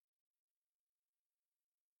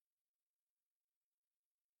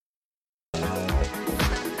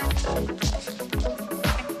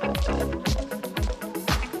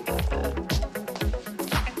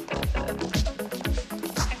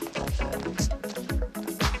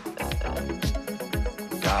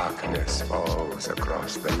darkness falls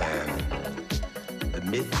across the land. The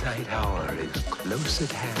midnight hour is close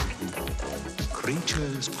at hand.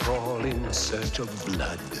 Creatures crawl in search of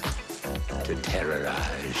blood to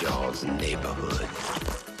terrorize y'all's neighborhood.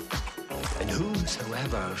 And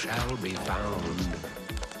whosoever shall be found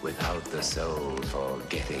without the soul for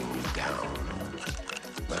getting down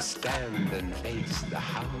must stand and face the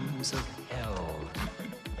hounds of hell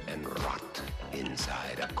and rot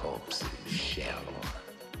inside a corpse's shell.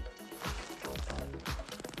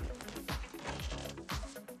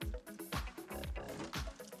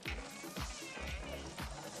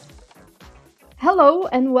 Hello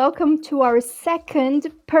and welcome to our second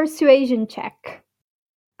persuasion check.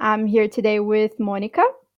 I'm here today with Monica.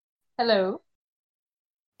 Hello.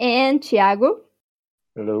 And Thiago.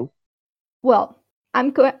 Hello. Well, I'm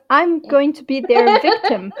going to be their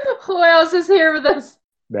victim. Who else is here with us?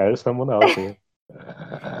 There's someone else here.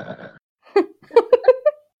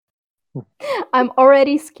 I'm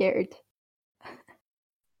already scared.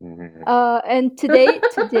 And today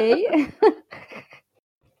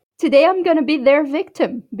today I'm going to be their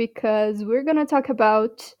victim because we're going to talk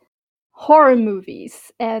about horror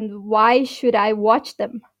movies and why should I watch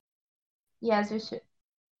them? Yes, you should.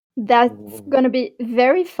 That's going to be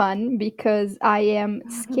very fun because I am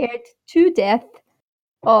scared to death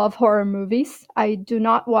of horror movies. I do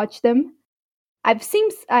not watch them. I've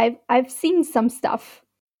seen some stuff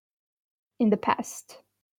in the past.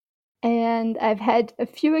 And I've had a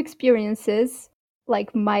few experiences,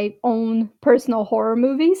 like my own personal horror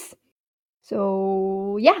movies.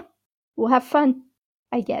 So, yeah, we'll have fun,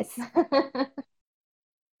 I guess.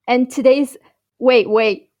 And today's... Wait,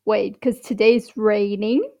 because today's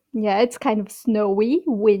raining. Yeah, it's kind of snowy,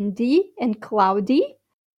 windy, and cloudy.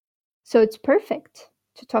 So it's perfect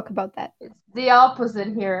to talk about that. It's the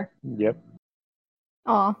opposite here. Yep.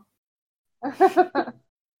 Aw. A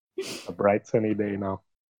bright sunny day now.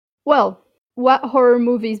 Well, what horror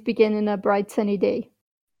movies begin in a bright sunny day?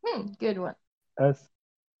 Good one. Us.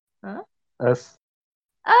 Huh? Us.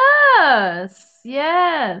 Us!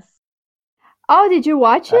 Yes! Oh, did you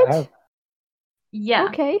watch it? I have. Yeah.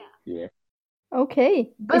 Okay. Yeah.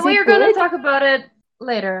 Okay. But Is we it are going to good? talk about it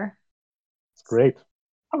later. It's great.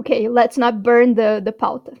 Okay, let's not burn the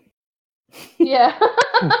pauta. Yeah.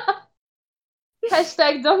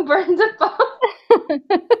 Hashtag don't burn the pot.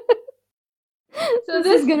 So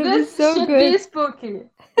This is gonna be so should good. be spooky.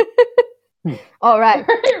 All right.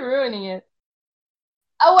 We're ruining it.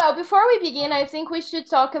 Oh, well, before we begin, I think we should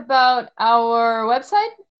talk about our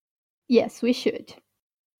website. Yes, we should.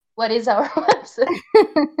 What is our website?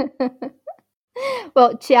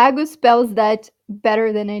 Well, Thiago spells that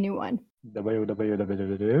better than anyone.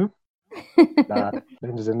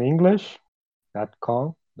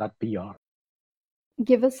 www.dungeonsenglish.com.br.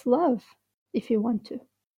 Give us love if you want to.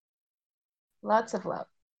 Lots of love.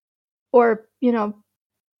 Or,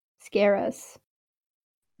 scare us.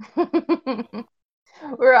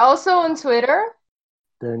 We're also on Twitter.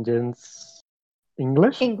 Dungeons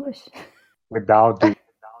English English. without the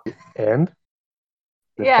end.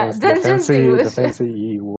 Yeah, The Dungeons English. fancy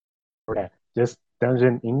E word. Yeah, just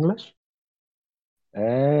Dungeon English.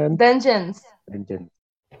 And Dungeons. Dungeons.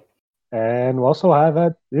 And we also have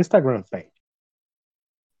an Instagram page.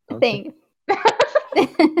 Thing.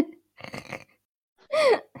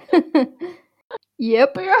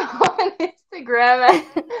 Yep. We're on Instagram at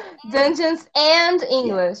Dungeons and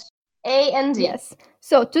English. A&D. Yes.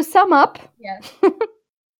 So to sum up, Yes.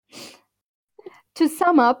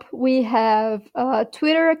 we have a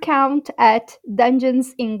Twitter account at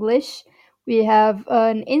Dungeons English. We have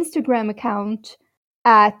an Instagram account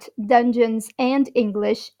at Dungeons and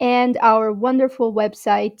English, and our wonderful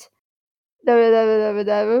website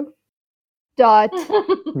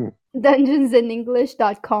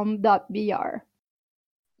www.dungeonsandenglish.com.br.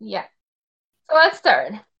 Yeah. So let's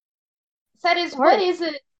start. Sadis, what Alright. is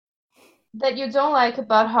it that you don't like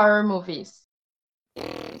about horror movies?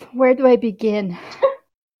 Where do I begin?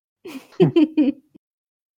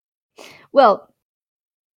 Well,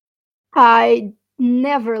 I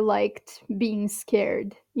never liked being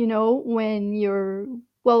scared. When you're...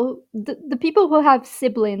 Well, the people who have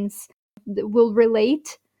siblings will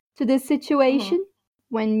relate to this situation.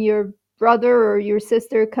 When your brother or your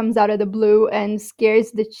sister comes out of the blue and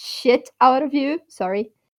scares the shit out of you.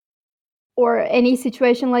 Sorry. Or any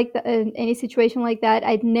situation like that,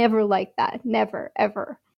 I'd never like that. Never,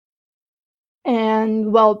 ever.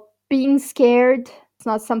 And, well, being scared, it's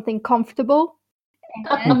not something comfortable.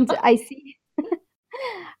 And I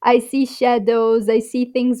see shadows, I see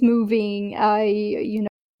things moving. After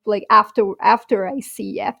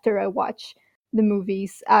I watch the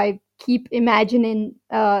movies, I keep imagining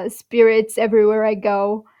spirits everywhere I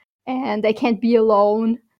go, and I can't be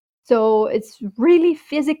alone. So it's really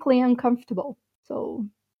physically uncomfortable. So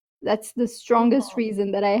that's the strongest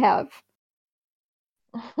reason that I have.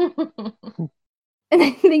 And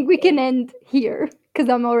I think we can end here because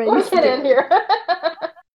I'm already We can end here.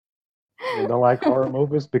 You don't like horror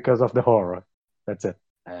movies because of the horror. That's it.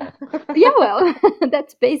 Yeah, well,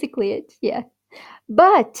 that's basically it. Yeah.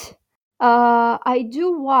 But I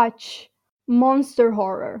do watch monster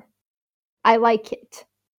horror. I like it.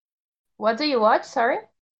 What do you watch? Sorry.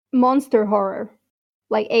 Monster horror,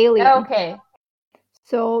 like Alien. Okay.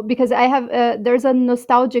 So because I have there's a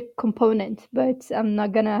nostalgic component, but I'm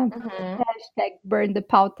not gonna Mhm. hashtag burn the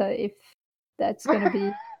pauta if that's gonna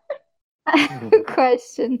be a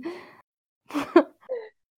question.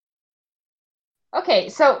 Okay,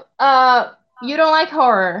 so you don't like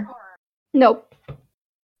horror. Nope.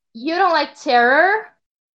 You don't like terror,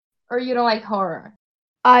 or you don't like horror.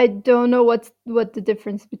 I don't know what the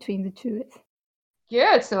difference between the two is.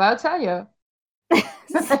 Good, so I'll tell you.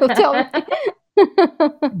 So tell me.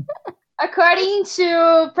 According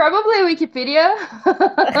to probably Wikipedia,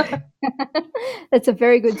 That's a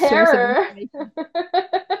very good source of terror. information.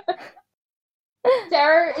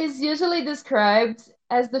 Terror is usually described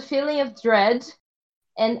as the feeling of dread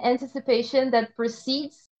and anticipation that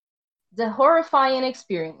precedes the horrifying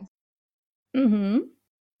experience. Mm-hmm.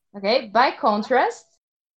 Okay, by contrast,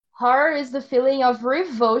 horror is the feeling of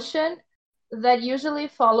revulsion that usually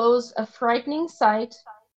follows a frightening sight,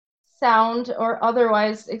 sound, or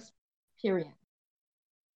otherwise experience.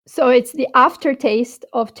 So it's the aftertaste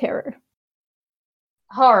of terror.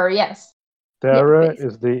 Horror, yes. Terror basically.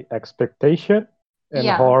 is the expectation, and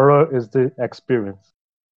Yeah. horror is the experience.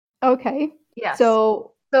 Okay. Yes.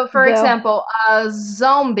 So for the- example, a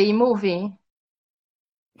zombie movie,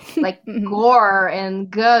 like Mhm. gore and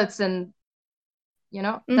guts and,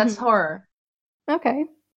 that's Mhm. horror. Okay.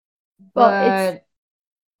 Well, it's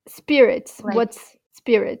But spirits. like- What's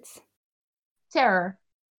spirits? terror,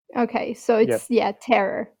 Okay, so it's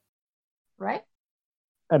terror. right?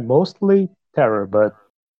 And mostly terror, but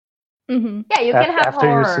Mm-hmm. Yeah, you can have after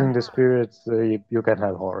horror. you've seen the spirits, you can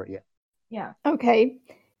have horror, yeah. Yeah. Okay.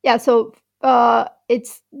 Yeah, so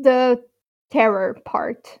it's the terror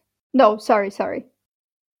part. No, sorry.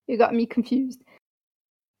 You got me confused.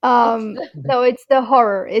 No, it's the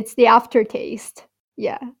horror. It's the aftertaste.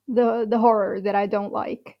 Yeah, the horror that I don't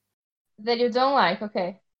like. That you don't like,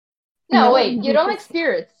 okay. No, No, wait, you don't like because-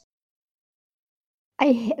 spirits.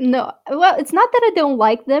 No. Well, it's not that I don't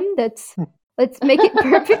like them. Let's make it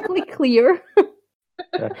perfectly clear.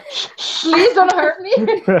 Please don't hurt me.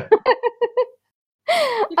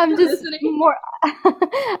 I'm you're just listening. more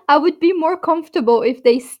I would be more comfortable if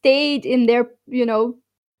they stayed in their,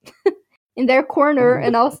 in their corner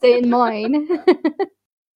and I'll stay in mine.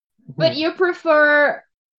 But you prefer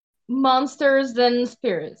monsters than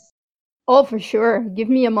spirits. Oh, for sure. Give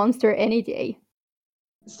me a monster any day.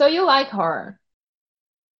 So you like horror.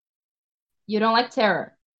 You don't like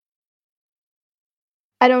terror.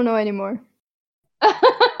 I don't know anymore.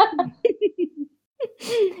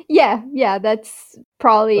 Yeah, that's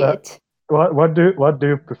probably it. What do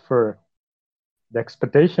you prefer? The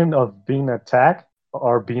expectation of being attacked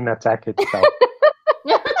or being attacked itself?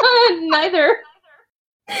 Neither.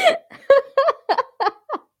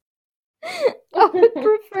 I would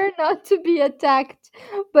prefer not to be attacked,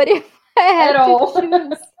 but if I had At to all.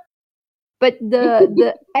 choose, but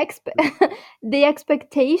the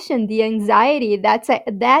expectation, the anxiety,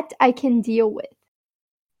 that I can deal with.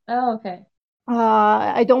 Oh, okay.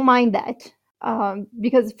 I don't mind that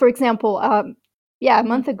because, for example, a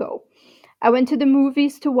month ago, I went to the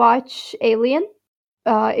movies to watch Alien.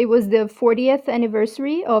 It was the 40th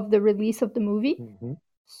anniversary of the release of the movie. Mhm.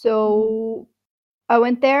 So I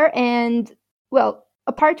went there, and well,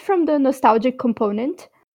 apart from the nostalgic component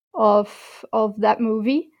of that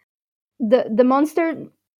movie, the monster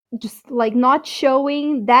just like not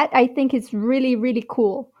showing that, I think is really, really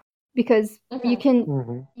cool because you can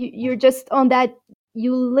Mhm. you're just on that,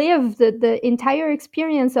 you live the entire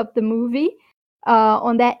experience of the movie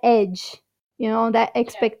on that edge, on that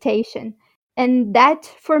expectation. And that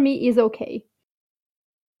for me is okay.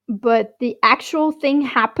 But the actual thing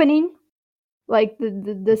happening, like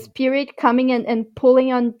the spirit coming and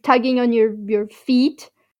tugging on your feet,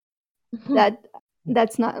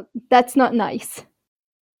 that's not nice.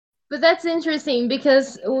 But that's interesting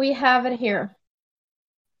because we have it here.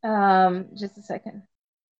 Just a second.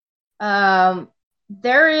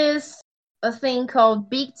 There is a thing called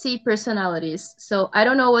big T personalities. So I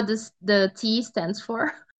don't know what the T stands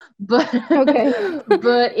for, but Okay.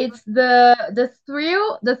 but it's the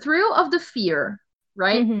thrill of the fear,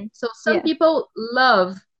 right? Mm-hmm. So some Yeah. people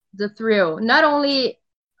love the thrill, not only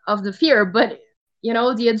of the fear, but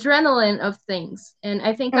the adrenaline of things. And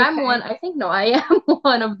I think I'm one. Okay. I think no, I am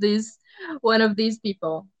one of these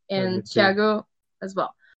people, Me and too. Thiago as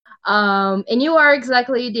well. And you are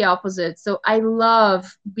exactly the opposite. So I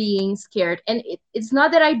love being scared, and it's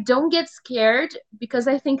not that I don't get scared, because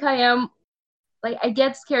I think I am, like, I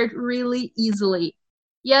get scared really easily.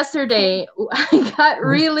 Yesterday, I got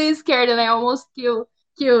really scared and I almost killed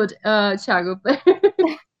Thiago. But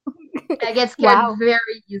I get scared Wow.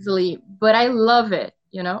 very easily, but I love it.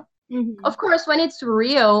 Mm-hmm. Of course, when it's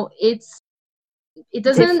real, it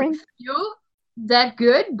doesn't Different. feel that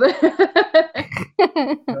good, but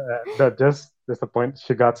Just the point,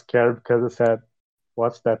 she got scared because I said,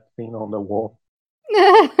 "What's that thing on the wall?"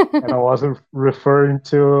 And I wasn't referring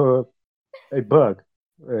to a bug,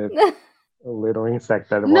 a, a little insect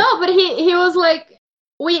that was. no, but he was like,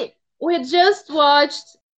 we had just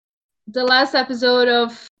watched the last episode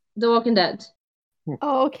of The Walking Dead.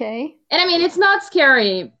 Oh, okay. And I mean, it's not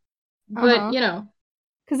scary, but Uh-huh.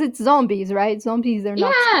 Because it's zombies, right? Zombies are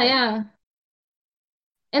not yeah, scary. yeah.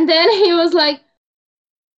 And then he was like,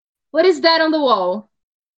 "What is that on the wall?"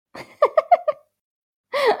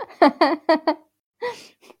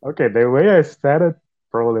 Okay, the way I said it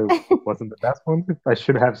probably wasn't the best one. I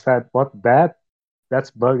should have said, "What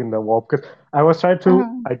that's bug in the wall," because I was trying to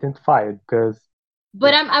Uh-huh. identify it because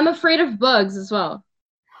But I'm afraid of bugs as well,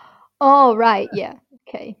 Oh, right. Yeah.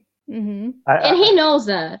 Okay. Mm-hmm. I and I, he knows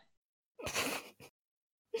that.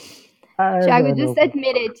 Thiago, I just know.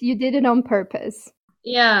 admit it. You did it on purpose.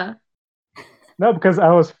 Yeah. No, because I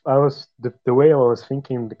was the way I was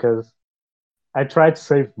thinking because I tried to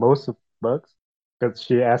save most of bugs because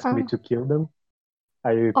she asked me Uh, to kill them.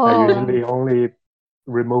 I oh, right. usually only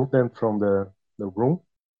remove them from the room.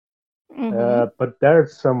 Mm-hmm. But there are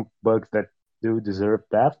some bugs that do deserve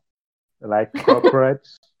death, like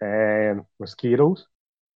cockroaches and mosquitoes.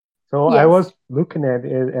 So I was Yes. looking at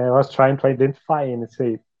it and I was trying to identify and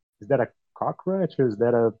say, is that a cockroach or is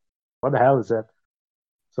that a what the hell is that?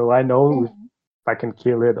 So I know if Mhm. I can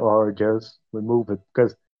kill it or just remove it.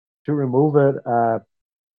 Because to remove it,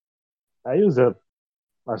 I use a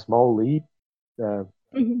small lead uh,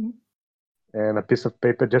 Mhm. and a piece of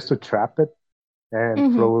paper just to trap it and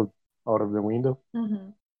Mhm. throw it out of the window. Hmm.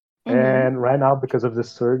 Mhm. And right now, because of the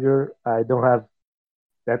surgery, I don't have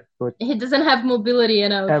that much He doesn't have mobility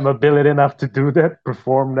enough, ability enough to do that,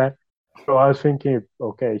 perform that. So I was thinking,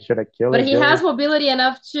 okay, should I kill but it? he has Just mobility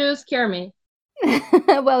enough to scare me.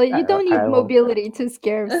 Well, you don't need I will. mobility to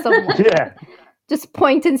scare someone. Yeah, Just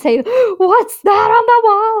point and say, "What's that on the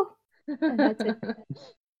wall?" And that's it.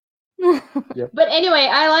 yeah, But anyway,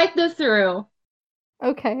 I like the thrill, yeah,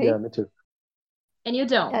 Okay. me too. and you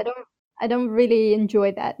don't. I don't really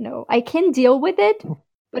enjoy that. No. I can deal with it,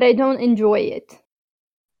 but I don't enjoy it.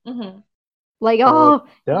 Hmm. Like, Uh, oh,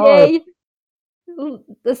 there are yay,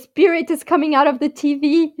 the spirit is coming out of the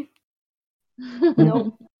TV.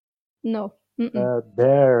 No. No. Mm-mm. uh,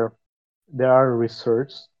 there there are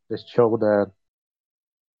research that show that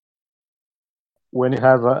when you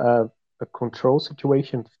have a control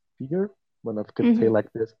situation fear, when I could say Mhm.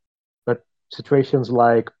 like this, but situations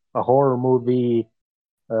like a horror movie,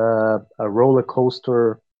 a roller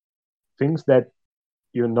coaster, things that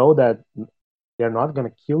you know that they're not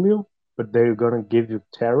gonna kill you, but they're gonna give you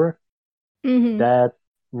terror. Mhm. That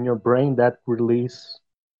in your brain, that release,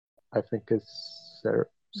 I think is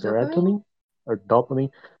Dopamine? serotonin or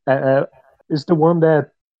dopamine, is the one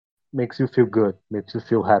that makes you feel good, makes you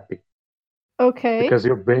feel happy, because Okay.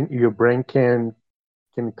 your brain can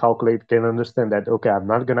calculate, can understand that okay, I'm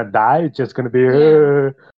not gonna die, it's just gonna be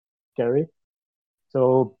Yeah. scary.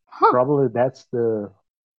 So Huh. probably that's the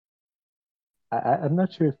I'm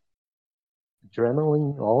not sure if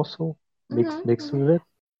adrenaline also Hmm. mixed Hmm. with it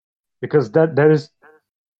because that there is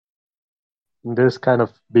this kind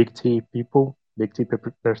of big T people, big T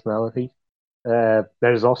personality.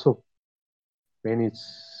 There's also many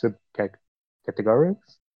categories,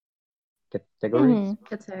 categories. Mhm.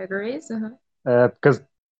 Categories. Uh-huh. Because,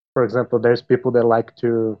 for example, there's people that like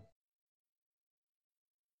to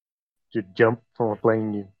jump from a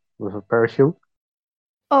plane with a parachute,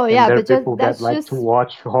 Oh and yeah, there are but just people that that's like to just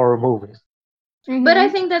watch horror movies. But I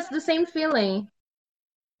mhm. think that's the same feeling.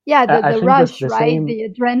 Yeah, I the think that's rush, the right? same, The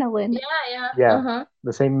adrenaline. Yeah, yeah. yeah, Uh-huh.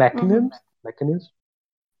 the same Mhm. mechanism.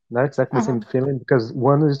 Not exactly the same Uh-huh. feeling because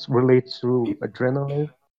one is related to adrenaline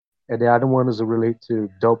and the other one is related to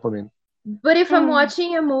dopamine. But if I'm Mm.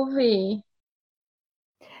 watching a movie,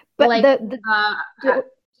 But like the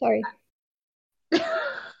sorry.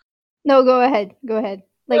 No, go ahead. Go ahead.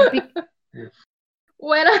 Like,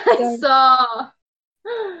 When I Sorry. saw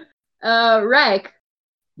Wreck.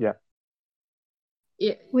 Yeah.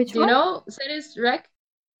 Which Do you one? know Series Wreck?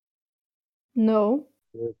 No.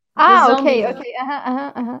 The Okay, zombie.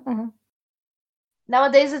 okay.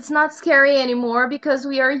 Nowadays it's not scary anymore because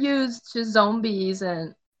we are used to zombies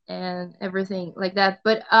and everything like that.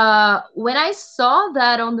 But when I saw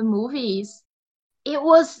that on the movies, it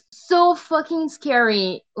was so fucking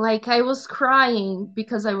scary. Like I was crying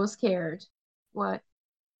because I was scared. What?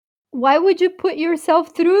 Why would you put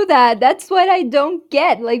yourself through that? That's what I don't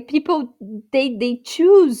get. Like, people, they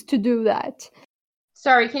choose to do that.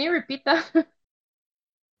 Sorry, can you repeat that?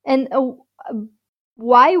 And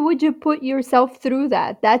why would you put yourself through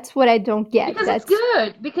that? That's what I don't get. Because it's That's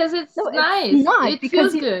good. Because it's No, it's nice. not, It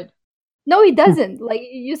because feels good. no, it doesn't. Like,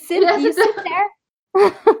 you sit Yes, it there.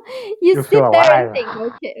 You You feel sit there and alive. think,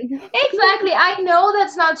 okay. Exactly. I know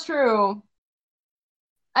that's not true.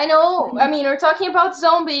 I know. I mean, we're talking about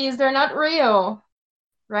zombies. They're not real,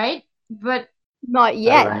 right? But Not All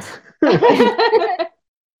yet. right.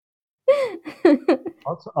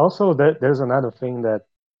 Also, there's another thing that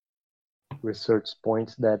research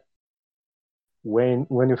points that when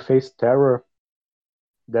you face terror,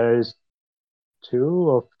 there is 2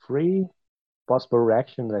 or 3 possible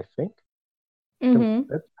reactions. I think Mm-hmm.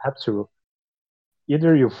 that's perhaps true.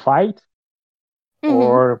 Either you fight Mm-hmm.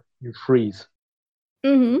 or you freeze.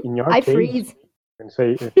 Mm-hmm. In your I case, freeze. you can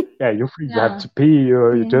say, yeah, you freeze. You Yeah. have to pee,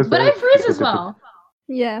 or you Mm. just. I freeze as well.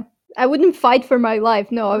 Yeah. I wouldn't fight for my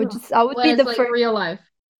life. No, I would When be it's the like first real life.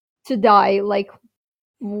 to die. Like,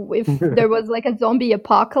 if there was like a zombie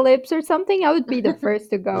apocalypse or something, I would be the first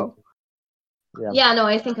to go. Yeah, no,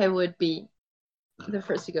 I think I would be the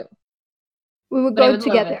first to go. We would But I go would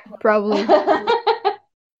love together, it. probably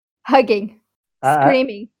hugging,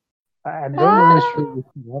 screaming. I'm not really sure which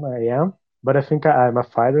one I am, but I think I'm a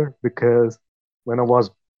fighter because when I was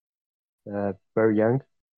very young,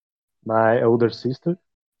 my older sister,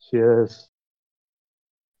 she is,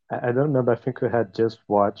 I don't remember, I think we had just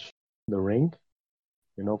watched The Ring,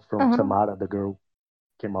 from Uh-huh. Samara, the girl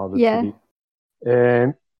came out of the Yeah. TV.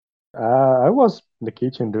 And I was in the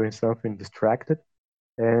kitchen doing something distracted,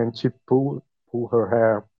 and she pulled her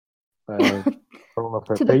hair from of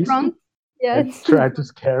her To the face front. and Yes. tried to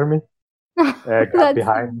scare me. Got That's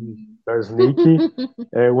behind me, very sneaky.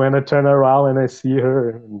 When I turn around and I see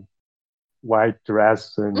her in white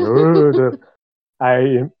dress and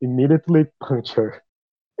I immediately punch her.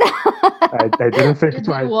 I didn't think You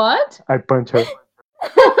twice. did what? I punch her.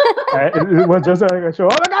 It was just like a show.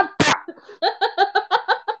 Oh my god!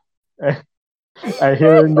 I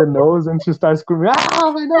hear her in the nose and she starts screaming,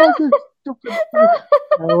 "Ah, my nose is stupid!"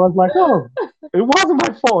 I was like, "Oh, it wasn't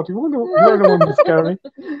my fault. You were the one that scared me."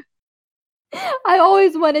 I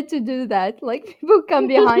always wanted to do that. Like, people come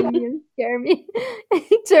behind me and scare me and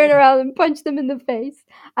turn around and punch them in the face.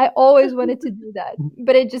 I always wanted to do that.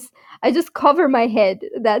 But I just cover my head.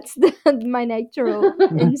 That's my natural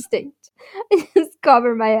instinct. I just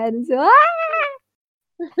cover my head and say, ah!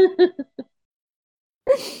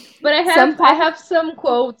 But I Sometimes have some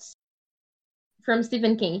quotes from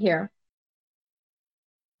Stephen King here.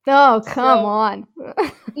 Oh, come So- on.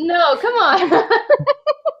 No, come on.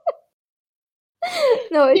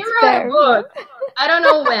 No, He it's wrote fair. a book. I don't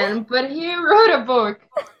know when, but he wrote a book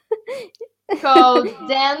called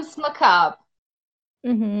Dance Macabre.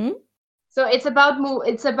 Mm-hmm. So it's about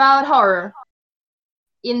horror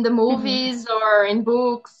in the movies or in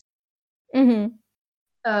books, Mm-hmm.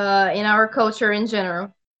 in our culture in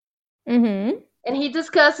general. Mm-hmm. And he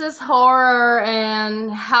discusses horror and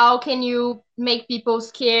how can you make people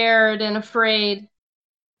scared and afraid.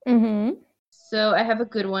 Mm-hmm. So I have a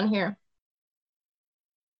good one here.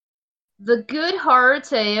 The good horror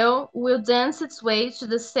tale will dance its way to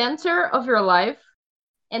the center of your life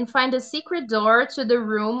and find a secret door to the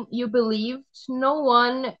room you believed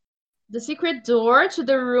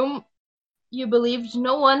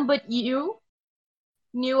no one but you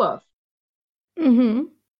knew of. Mm-hmm.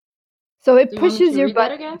 So it Do you want me pushes to your read that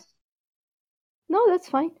buttons. again? No, that's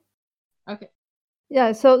fine. Okay.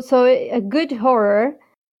 Yeah, so a good horror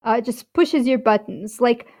just pushes your buttons.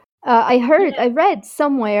 Like, I read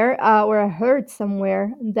somewhere, or I heard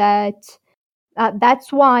somewhere that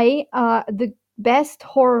that's why the best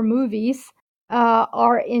horror movies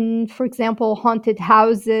are in, for example, haunted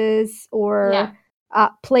houses or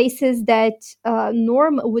places that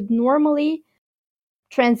would normally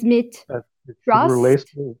transmit It's a trust.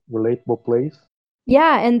 relatable place.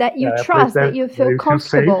 Yeah, and that you A place trust, that you feel where you feel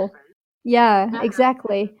safe. comfortable. Yeah, Uh-huh.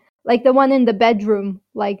 exactly. Like the one in the bedroom,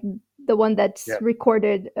 like the one that's Yeah.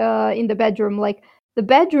 recorded in the bedroom. Like, The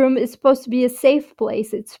bedroom is supposed to be a safe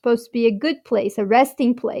place. It's supposed to be a good place, a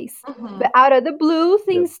resting place. Mhm. But out of the blue,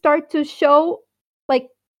 things start to show, like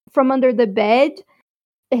from under the bed,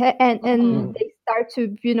 and Mhm. they start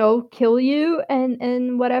to, kill you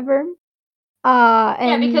and whatever. Yeah,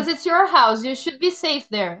 And because it's your house. You should be safe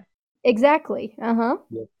there. exactly. Yeah.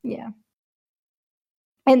 Yeah.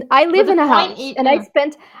 And I But live the in a point house, is, and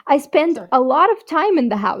I spend sorry. a lot of time in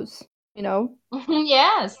the house.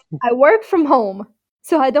 Yes. I work from home,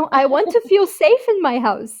 so I want to feel safe in my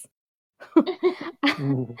house.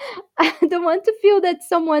 Mhm. I don't want to feel that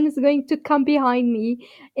someone is going to come behind me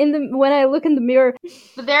when I look in the mirror.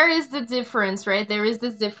 But there is the difference, right? There is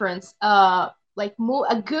this difference. Like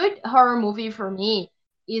a good horror movie for me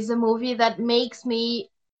is a movie that makes me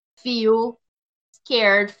feel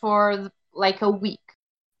scared for like a week,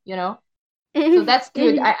 you know? So that's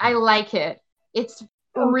good. Mhm. I like it. It's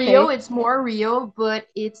real, Okay. it's more real, but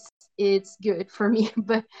it's good for me.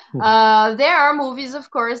 But there are movies, of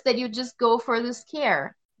course, that you just go for the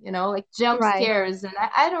scare, like jump Right. scares, and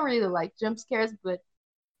I don't really like jump scares, but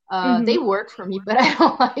they Mhm. work for me, but I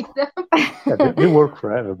don't like them. Yeah, they work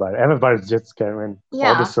for everybody. Everybody's just scared when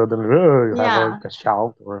all of a Yeah, sudden you have yeah. a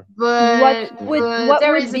shout or What But would but what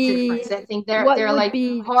there would is a be difference. I think what they're would like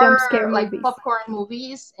be jump scare horror, like movies? popcorn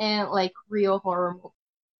movies, and like real horror movies.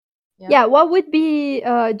 Yeah. Yeah, what would be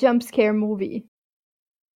a jump scare movie?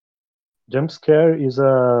 jump scare is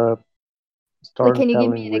a Like, can you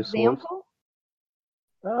give me storytelling an resource. example?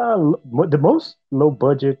 The most low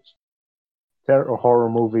budget terror horror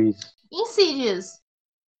movies Insidious,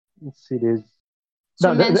 in cities. to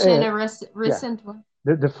No, mention a yeah, recent one.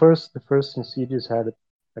 the first Insidious had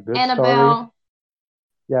a good story. Annabelle.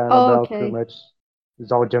 Yeah, Oh, Annabelle pretty okay. much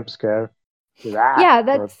is all jump scare. With Yeah, or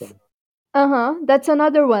that's something. that's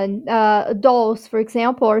another one. Dolls, for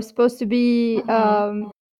example, are supposed to be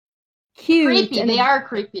Mhm. cute Creepy. They and are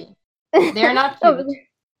creepy. They're not no, but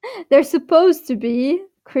cute. they're supposed to be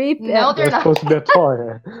creep. No, they're They're not. supposed to be a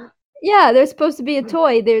toy. Yeah, they're supposed to be a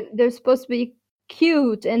toy. They're supposed to be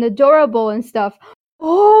cute and adorable and stuff.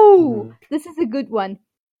 Oh, Mhm. this is a good one.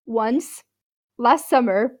 Once last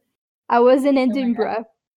summer, I was in Oh my Edinburgh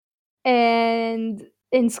and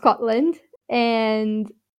in Scotland,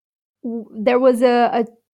 and there was a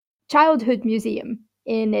childhood museum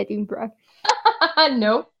in Edinburgh. god.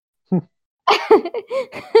 No.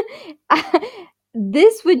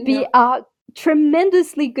 This would be No. a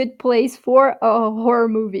tremendously good place for a horror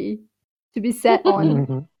movie to be set on.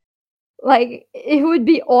 Mhm. Like, it would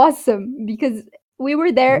be awesome because we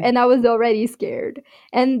were there and I was already scared.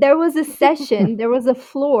 And there was a session, there was a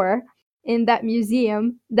floor in that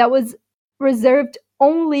museum that was reserved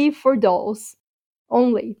only for dolls.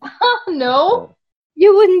 Only. No. Oh.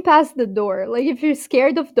 You wouldn't pass the door. Like, if you're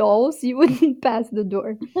scared of dolls, you wouldn't pass the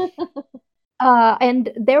door.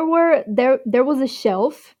 And there was a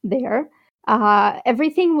shelf there.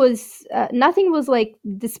 Everything was nothing was like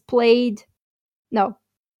displayed. No,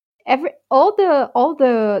 all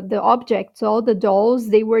the objects, all the dolls,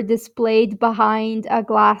 they were displayed behind a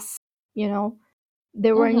glass.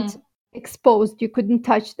 They weren't Mhm. exposed. You couldn't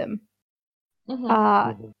touch them. Mhm.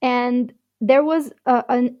 Mhm. And there was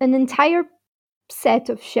an entire set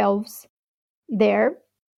of shelves there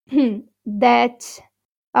that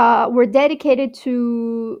were dedicated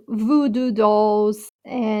to voodoo dolls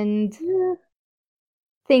and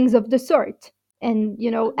things of the sort, and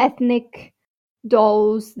ethnic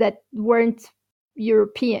dolls that weren't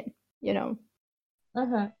European,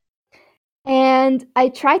 Uh-huh. and I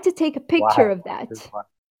tried to take a picture Why? of that.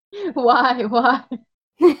 Why? Why?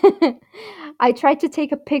 I tried to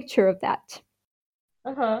take a picture of that.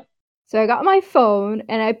 Uh-huh. So I got my phone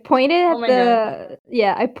and I pointed Oh at my god.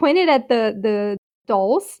 the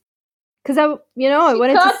dolls because I She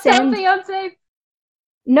wanted to caught send. something on tape.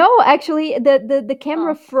 No, actually, the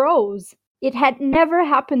camera Oh. froze. It had never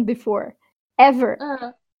happened before, ever.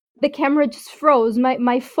 Uh-huh. The camera just froze.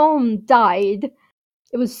 My phone died.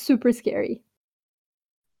 It was super scary.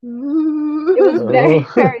 It was very, Oh.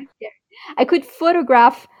 very scary. I could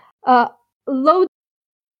photograph loads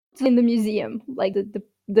in the museum, like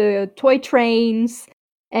the toy trains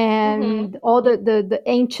Mhm. and all the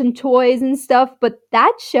ancient toys and stuff. But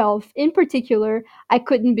that shelf in particular, I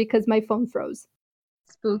couldn't because my phone froze.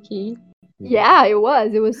 Spooky. Yeah, it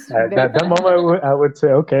was. It was At very. that moment, I would say,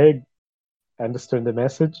 okay, I understand the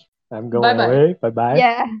message. I'm Bye going bye. away. Bye bye.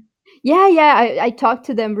 Yeah. Yeah. I talked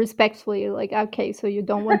to them respectfully, like, okay, so you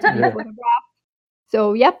don't want to be Yeah, photographed.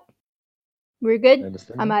 So, yep, we're I good.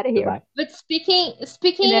 understand I'm that. out of here. Goodbye. But And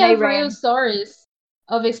speaking then I of real ran. stories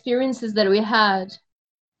of experiences that we had,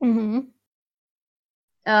 Hmm.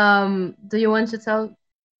 do you want to tell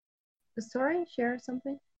a story? Share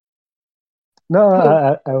something? No,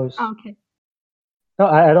 Who? I was Okay. no,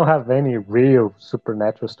 I don't have any real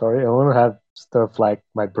supernatural story. I only have stuff like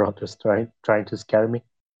my brother's trying to scare me.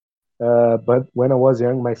 But when I was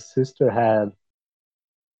young, my sister had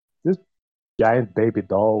this giant baby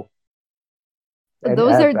doll, and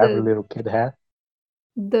Those are every little kid had.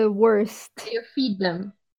 the worst. You feed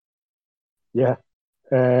them. Yeah,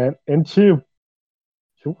 and she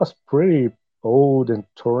was pretty old and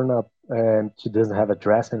torn up, and she doesn't have a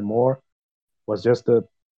dress anymore. Was just a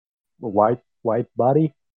white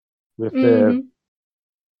body with the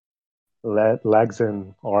Hmm. legs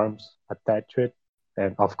and arms attached to it,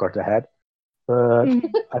 and of course the head. But Hmm.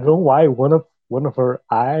 I don't know why one of her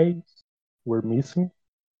eyes were missing,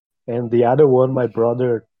 and the other one my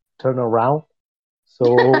brother turned around,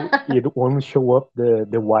 so it only show up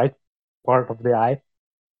the white part of the eye.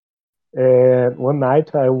 And one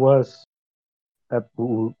night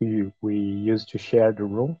we used to share the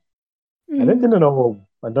room, and I Hmm. didn't know.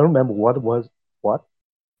 I don't remember what was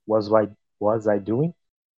I doing.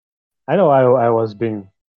 I know I was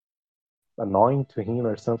being annoying to him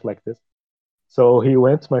or something like this. So he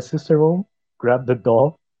went to my sister's room, grabbed the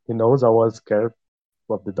doll. He knows I was scared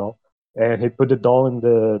of the doll, and he put the doll in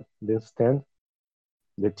the stand,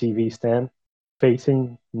 the TV stand,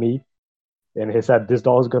 facing me. And he said, "This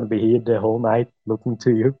doll is gonna be here the whole night, looking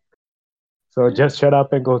to you. So just shut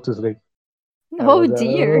up and go to sleep." I Oh was,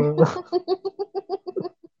 dear.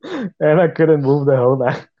 and I couldn't move the whole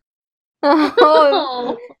night. Oh,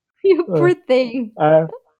 Oh. you Uh, poor thing. I,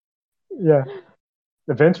 yeah.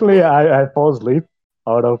 Eventually, I fall asleep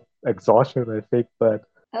out of exhaustion, I think. But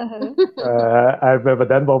Uh-huh. I remember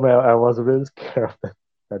that moment I was really scared of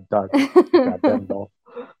that dog, goddamn doll.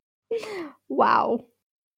 Wow.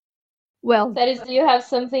 Well, That is, do you have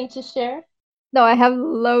something to share? no, I have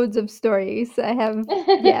loads of stories.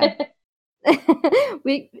 Yeah.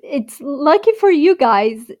 It's lucky for you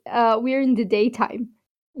guys, we're in the daytime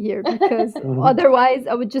here because Mhm. otherwise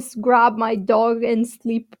I would just grab my dog and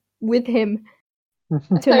sleep with him I thought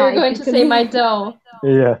you were tonight going to because say my doll.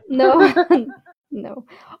 Yeah. no, no.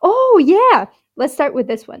 Oh yeah, let's start with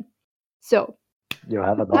this one. So You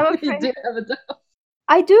have a I'm dog. You afraid do have a doll.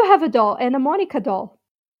 I do have a doll and a Monica doll.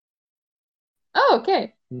 Oh,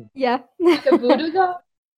 okay. Yeah. Like a voodoo doll?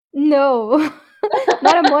 No,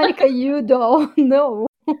 not a Monica you doll. No,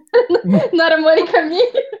 Not a Monica me?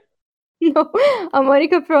 no, a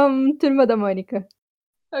Monica from Turma da Mônica.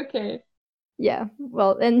 Okay. Yeah,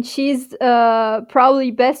 well, and she's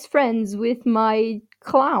probably best friends with my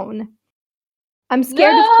clown. I'm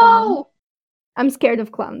scared of clowns. No! I'm scared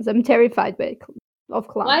of clowns. I'm terrified of Why do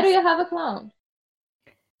clowns. you have a clown?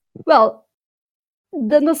 Well,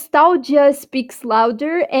 the nostalgia speaks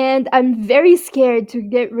louder, and I'm very scared to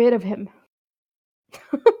get rid of him.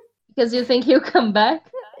 Because you think he'll come back?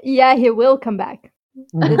 Yeah, he will come back.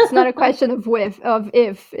 It's not a question of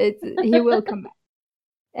if. He will come back.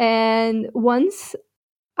 And once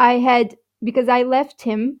because I left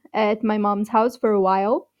him at my mom's house for a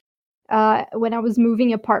while, when I was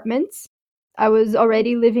moving apartments. I was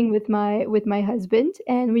already living with my husband,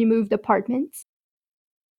 and we moved apartments.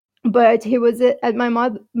 But he was at my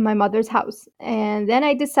mother's house, and then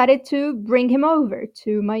I decided to bring him over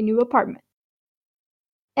to my new apartment.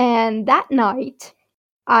 And that night,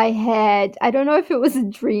 I don't know if it was a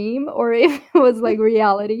dream or if it was like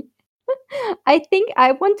reality.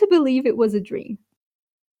 I want to believe it was a dream.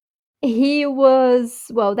 He was,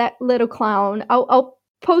 well, that little clown. I'll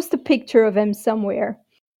post a picture of him somewhere.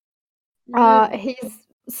 He's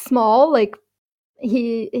small, like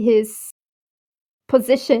his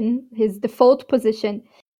position, his default position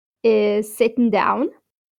is sitting down,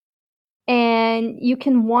 and you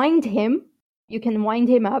can wind him. You can wind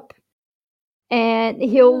him up, and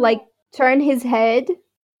he'll like turn his head,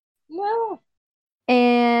 No.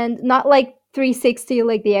 and not like 360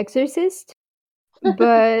 like The Exorcist,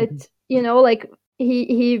 but like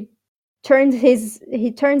he turns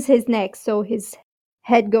his neck, so his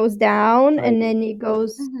head goes down, Right. and then he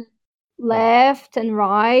goes Mhm. left and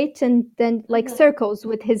right, and then like Mhm. circles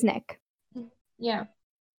with his neck Yeah.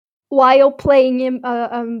 while playing him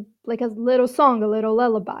like a little song, a little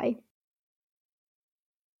lullaby,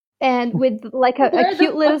 and with like a Where the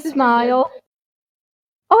cute little fuck did you get smile.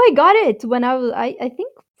 Oh, I got it when I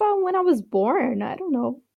think from when I was born. I don't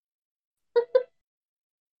know.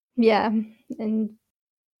 Yeah, and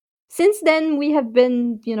since then we have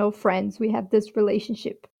been friends. We have this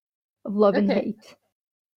relationship of love and Okay. hate.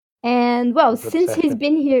 And well, It's since he's obsession.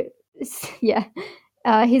 been here,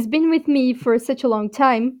 yeah, he's been with me for such a long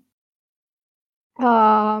time.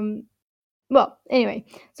 Well, anyway,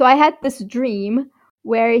 so I had this dream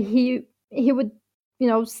where he would,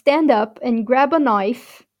 stand up and grab a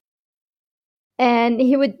knife, and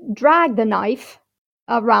he would drag the knife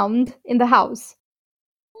around in the house,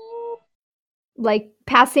 like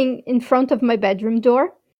passing in front of my bedroom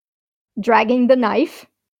door, dragging the knife,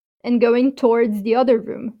 and going towards the other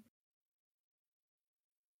room.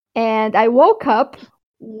 And I woke up.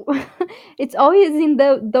 It's always in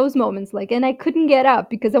those moments, like, and I couldn't get up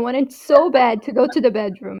because I wanted so bad to go to the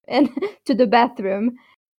bedroom and to the bathroom,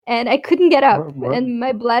 and I couldn't get up, and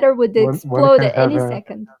my bladder would explode at any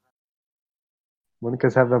second.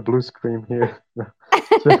 Monica's having a blue screen here.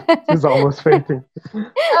 She's almost fainting.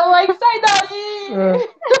 I'm like, sai daí!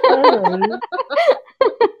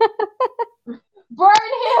 Burn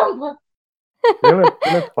him! Ele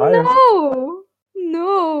é fire.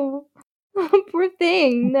 No. Poor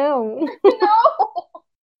thing. No.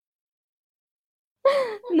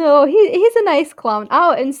 No, he's a nice clown.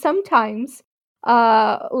 Oh, and sometimes,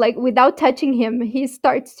 like without touching him, he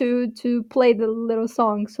starts to play the little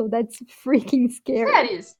song. So that's freaking scary. That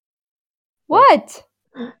is. What?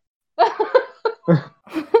 I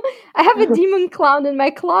have a demon clown in my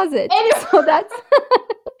closet, so that's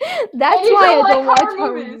why I don't watch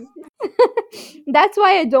horror movies. That's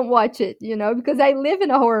why I don't watch it, because I live in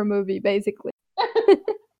a horror movie, basically.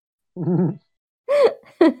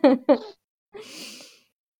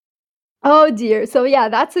 Oh dear. So yeah,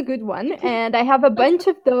 that's a good one. And I have a bunch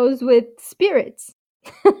of those with spirits.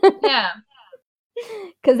 Yeah.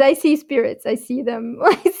 Because I see spirits. I see them.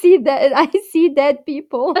 I see dead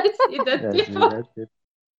people. I see dead people.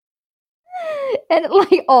 And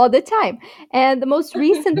like all the time. And the most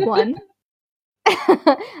recent one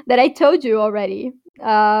that I told you already,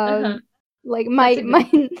 like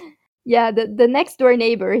the next door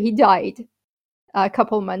neighbor, he died a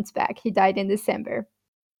couple months back. He died in December.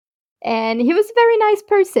 And he was a very nice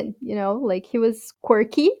person, like he was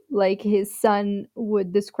quirky, like his son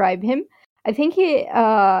would describe him. I think he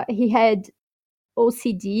had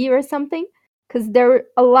OCD or something, because there were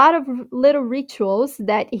a lot of little rituals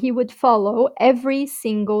that he would follow every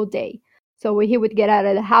single day. So he would get out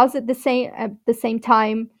of the house at the same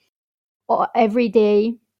time every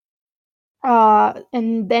day,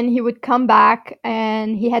 and then he would come back,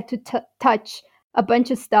 and he had to touch a bunch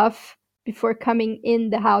of stuff before coming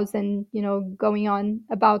in the house and going on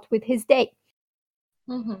about with his day.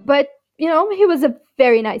 Mm-hmm. But he was a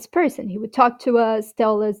very nice person. He would talk to us,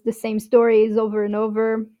 tell us the same stories over and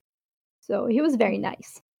over. So he was very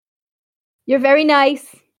nice. You're very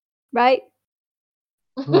nice, right?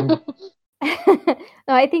 No,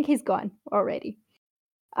 I think he's gone already.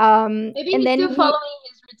 Maybe and he's then still following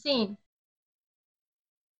his routine.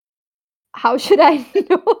 How should I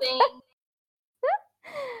know?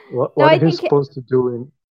 What is he supposed to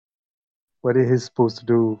do what is he supposed to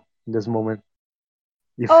do in this moment?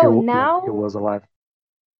 If he was alive.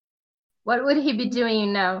 What would he be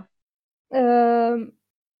doing now?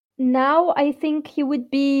 Now I think he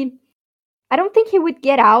would be. I don't think he would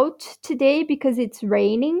get out today because it's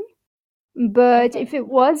raining. But if it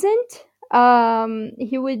wasn't,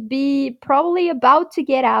 he would be probably about to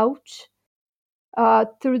get out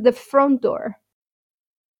through the front door.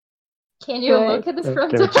 Can you look at the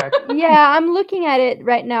front door? Yeah, I'm looking at it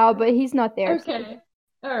right now, but he's not there. Okay.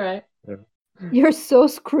 So. All right. Yeah. You're so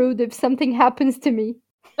screwed if something happens to me.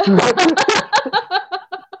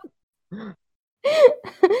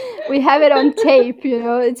 We have it on tape,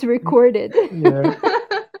 it's recorded. Yeah.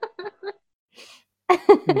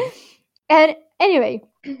 And anyway,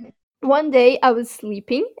 one day I was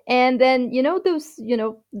sleeping, and then those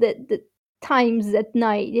the times at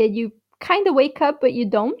night that you kind of wake up but you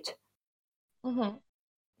don't. Mm-hmm.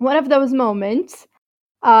 One of those moments,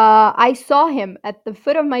 I saw him at the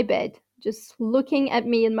foot of my bed, just looking at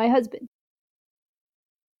me and my husband.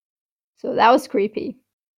 So that was creepy.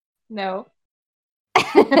 No.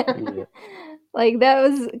 Yeah. Like that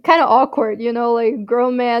was kind of awkward, like a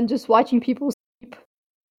grown man just watching people sleep.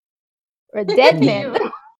 Or a dead man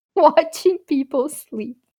watching people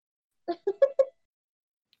sleep.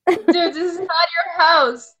 Dude, this is not your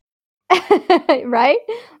house. Right?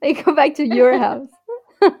 Like go back to your house.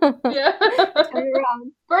 Yeah. Turn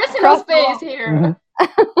around. Personal space here.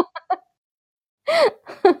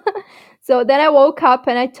 So then I woke up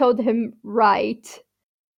and I told him, right.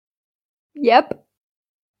 Yep.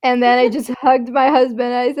 And then I just hugged my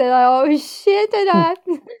husband. I said, oh shit, I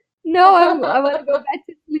want to go back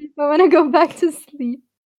to sleep. I want to go back to sleep.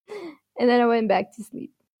 And then I went back to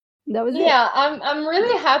sleep. That was it. Yeah, I'm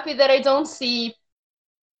really happy that I don't see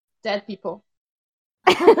dead people.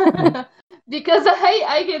 Because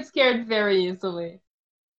I get scared very easily.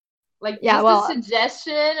 Like Yeah, just the well,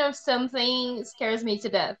 suggestion of something scares me to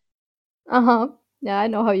death. uh-huh. Yeah, I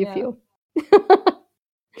know how you Yeah. feel.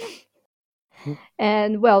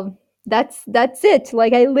 And well, that's it.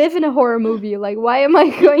 Like I live in a horror movie. Like why am I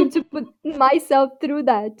going to put myself through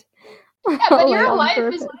that? Yeah, but Like your on life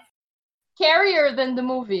is purpose. scarier than the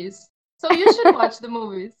movies. So you should watch the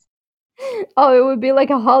movies. Oh, it would be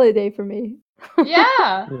like a holiday for me.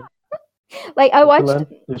 Yeah. Like I You should watched learn.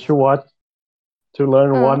 You should watch to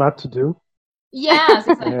learn what uh, not to do Yes,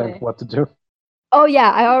 and exactly. what to do. oh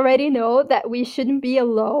yeah, I already know that we shouldn't be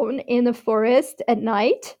alone in the forest at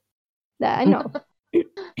night. That I know.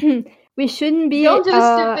 We shouldn't be Don't do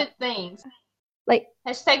stupid things. like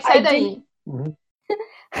Hashtag I sai did daí. Mhm.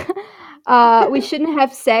 we shouldn't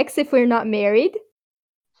have sex if we're not married.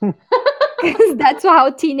 Because that's how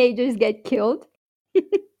teenagers get killed.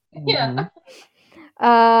 Yeah.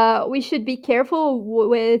 We should be careful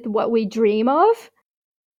with what we dream of.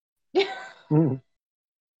 Mhm.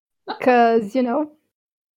 Because,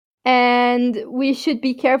 and we should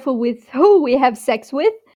be careful with who we have sex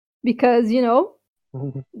with. Because,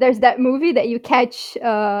 Mhm. there's that movie that you catch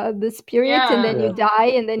the spirit and then Yeah. you die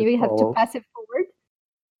and then It you have to follows. pass it forward.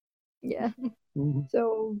 Yeah. Mhm.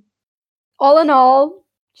 So, all in all,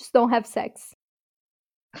 just don't have sex.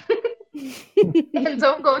 And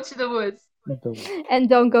don't go to the woods. Don't And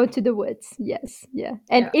don't go to the woods. Yes, yeah.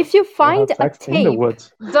 And Yeah. if you find have a sex in the tape,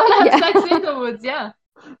 woods. Don't have Yeah. sex in the woods, yeah.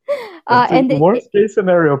 That's and the worst case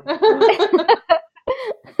scenario.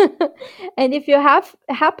 and if you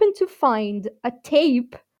happen to find a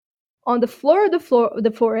tape on the floor of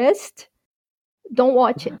the forest, don't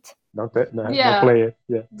watch it. Don't Yeah. play it.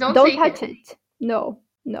 Yeah. Don't Don't take touch it. No.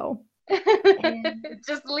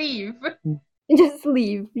 Just leave. Just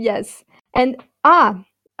leave. Yes. And I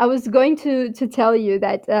was going to tell you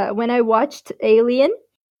that when I watched Alien,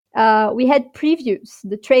 we had previews,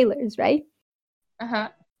 the trailers, right? Uh-huh.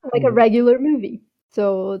 Like a regular movie.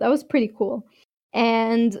 So that was pretty cool.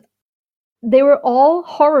 And they were all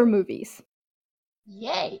horror movies.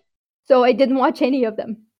 Yay. So I didn't watch any of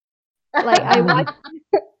them. Like I watched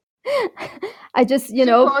I just, Did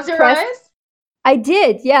you close your pressed eyes? I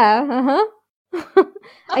did, yeah. Uh-huh.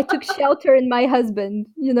 I took shelter in my husband,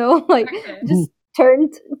 like Okay. just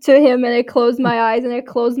turned to him and I closed my eyes and I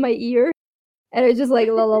closed my ear and I just like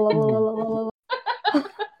la la la la la la la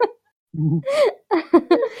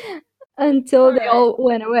until they Alright. all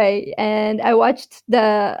went away. And I watched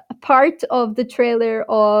the part of the trailer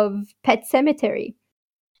of Pet Cemetery.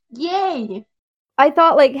 Yay. I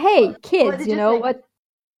thought like, hey, What kids, did you think? what?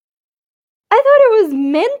 I thought it was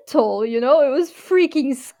mental, it was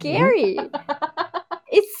freaking scary.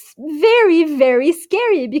 It's very, very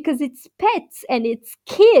scary because it's pets and it's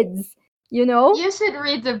kids, You should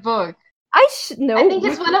read the book. I should know. I think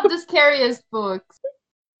it's one of the scariest books.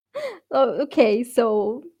 Oh, okay,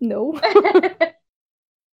 so no.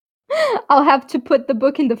 I'll have to put the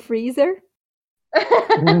book in the freezer.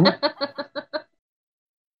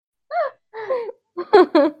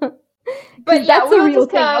 But yeah, that's a we'll real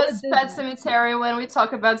thing. I discuss would Pet do- Cemetery when we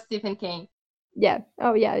talk about Stephen King. Yeah.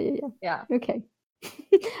 Oh, yeah. Yeah. Okay.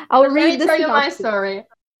 I'll But let read me the tell you my synopsis. story.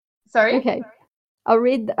 Sorry? Okay. I'll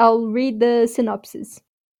read the synopsis.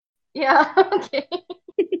 Yeah, okay.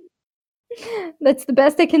 That's the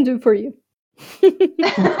best I can do for you.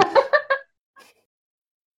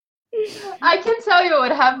 I can tell you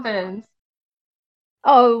what happens.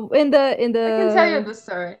 Oh, in the I can tell you the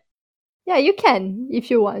story. Yeah, you can if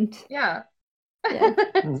you want. Yeah. Yeah.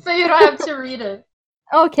 So you don't have to read it.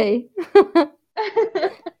 Okay.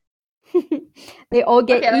 They all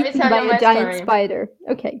get Okay, let me eaten tell by you a my giant story. spider.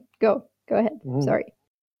 Okay, go ahead. Mhm. Sorry.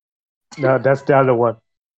 No, that's the other one.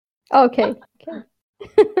 Okay.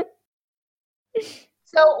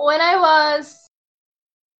 So when I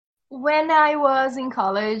was in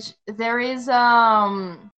college, there is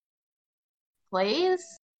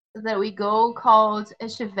place that we go called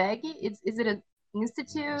Echeveg. Is it an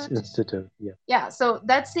institute? Institute. Yeah. Yeah, so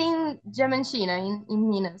that's in Diamantina in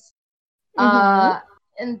Minas. Mhm.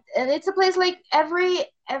 And it's a place like every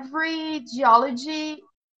geology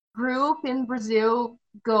group in Brazil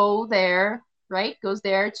goes there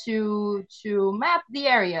to map the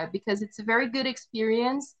area because it's a very good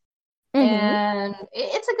experience Mhm. and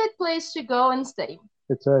it's a good place to go and stay.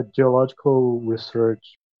 It's a geological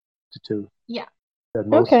research institute. Yeah. That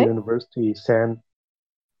most Okay. universities send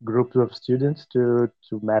groups of students to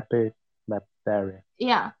map the area.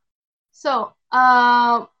 Yeah. So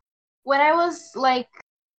when I was like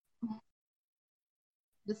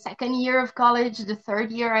the second year of college, the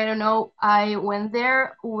third year, I don't know, I went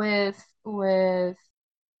there with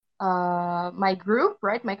my group,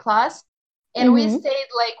 right, my class, And we Mhm. stayed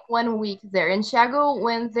like 1 week there. And Thiago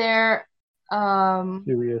went there A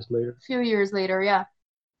few years later. few years later, yeah.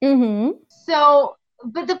 Mhm. So,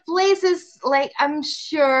 but the place is like, I'm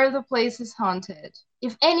sure the place is haunted.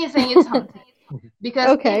 If anything, it's haunted because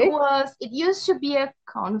Okay. it used to be a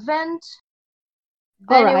convent, All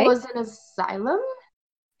then it right. was an asylum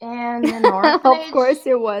and an Of orphanage. course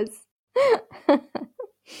it was.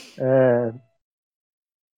 And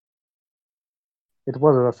it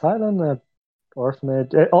was an asylum, an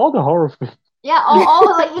orphanage, all the horror films. Yeah, all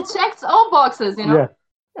like it checks all boxes, you know. Yeah.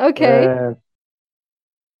 Okay.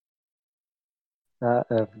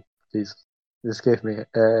 And please, this gave me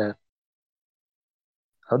how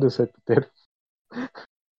do you say potato?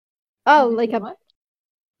 Oh, like a What?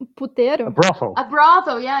 A putero, brothel. A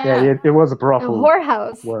brothel, yeah, Yeah, yeah. it was a a brothel.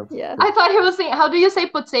 whorehouse. Word. Yeah. I thought he was saying, how do you say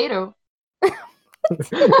potato?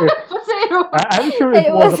 Potato. I'm sure it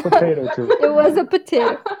It was a was- potato too. It was a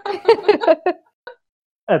potato.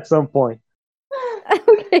 At some point.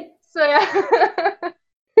 Okay. So yeah,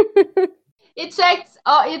 it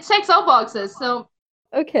checks all boxes. So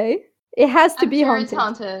Okay. It has to I'm be sure haunted. it's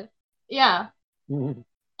haunted. Yeah. Mhm.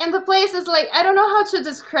 And the place is like, I don't know how to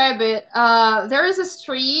describe it. There is a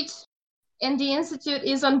street, and the institute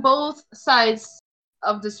is on both sides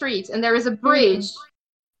of the street, and there is a bridge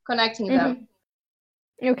connecting them.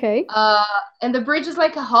 Okay. And the bridge is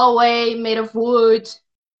like a hallway made of wood.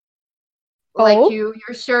 Oh. Like you're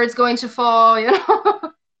sure it's going to fall, you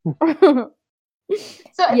know.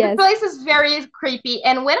 So the Yes. place is very creepy.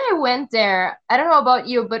 And when I went there, I don't know about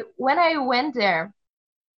you, but when I went there,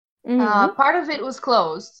 Mhm. part of it was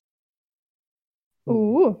closed.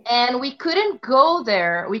 Ooh. And we couldn't go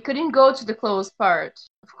there. We couldn't go to the closed part,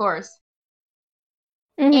 of course.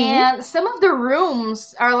 Mhm. And some of the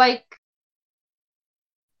rooms are like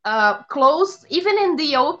closed, even in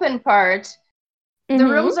the open part. The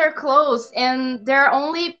Mhm. rooms are closed, and there are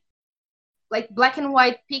only like black and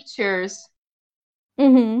white pictures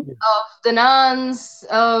Mhm. of the nuns,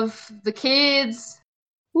 of the kids,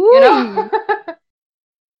 you Ooh. know.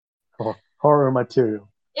 Horror material.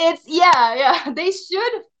 It's yeah. They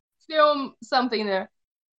should film something there.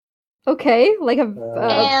 Okay, like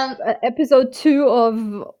And episode 2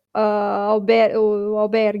 of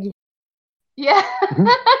Albergue. yeah.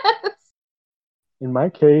 In my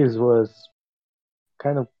case, was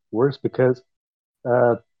kind of worse because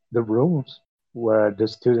the rooms where the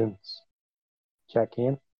students check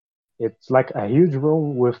in, it's like a huge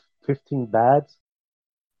room with 15 beds.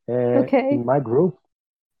 And Okay. in my group,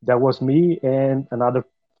 that was me and another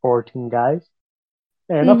 14 guys.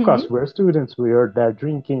 And of course, we're students. We are there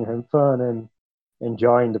drinking, having fun, and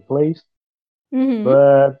enjoying the place. Mhm.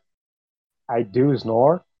 But I do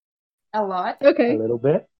snore A lot. a Okay. little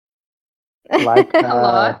bit, like A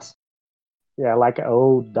lot. yeah, like an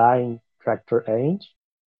old dying tractor age.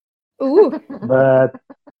 Ooh. But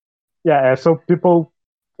yeah, so people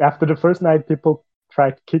after the first night, people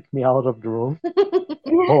tried to kick me out of the room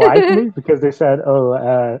politely because they said,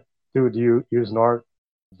 "Oh, dude, you snore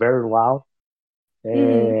very loud,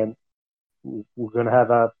 Mhm. and we're gonna have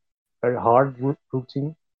a very hard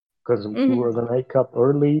routine because we Mhm. were gonna wake up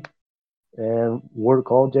early and work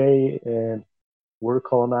all day and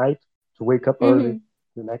work all night to wake up early Mhm.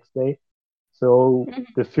 the next day. So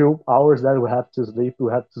Mhm. the few hours that we have to sleep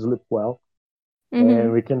well, and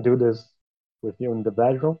Mhm. we can do this with you in the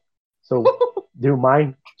bedroom. So do you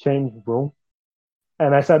mind change room?"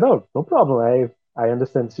 And I said, "Oh, no problem. I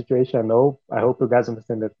understand the situation. I know. I hope you guys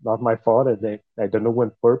understand that not my fault. I don't know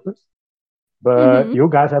on purpose, but Mhm. you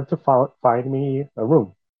guys have to find me a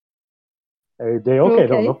room." They okay,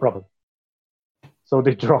 no Okay. problem. So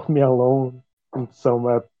they dropped me alone in some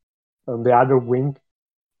on the other wing,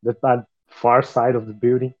 the far side of the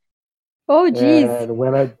building. Oh, jeez.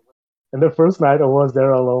 And and the first night I was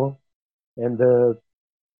there alone, and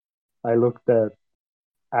I looked at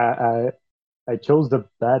I I chose the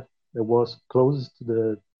bed that was closest to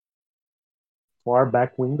the far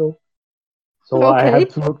back window. So I Okay. had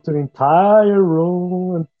to look to the entire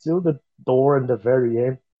room until the door in the very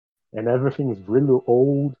end, and everything is really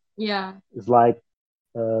old. Yeah. It's like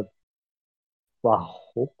uh,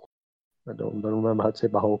 Baroque. I don't remember how to say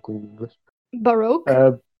Baroque in English. Baroque.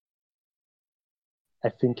 I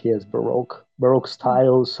think he has Baroque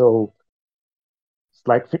style. So it's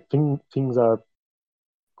like things are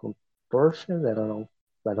contortions. I don't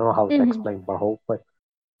know how to Mhm. explain Baroque, but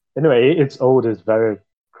anyway, it's old. It's very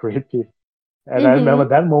creepy, and I remember Mhm.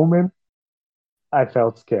 that moment. I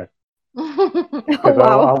felt scared Oh, because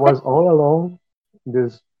I wow. was all alone in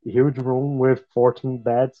this huge room with 14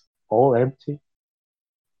 beds, all empty.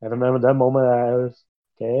 And I remember that moment. I was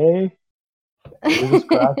okay. Jesus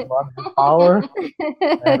Christ, God in power,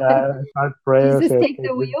 and I start praying. Jesus, Say, take okay,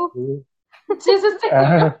 the wheel. Jesus,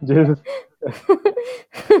 Jesus,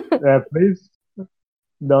 please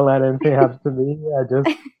don't let anything happen to me. I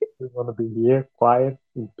just want to be here, quiet,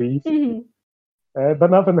 in peace. Mhm.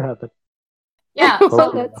 But nothing happened. yeah. Oh,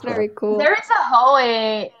 So that's very cool. there is a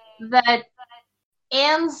hallway that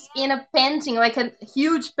ends in a painting, like a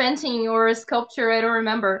huge painting or a sculpture, I don't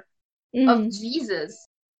remember, of Mhm. Jesus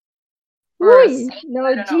or a Ooh, saint. I no,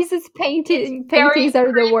 don't know. Jesus It's paintings very are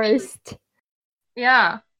the creepy. worst.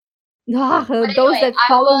 Yeah. Ah, But those anyway, that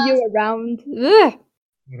follow you around. Ugh.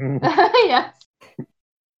 yes.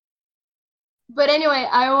 But anyway,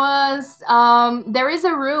 I was there is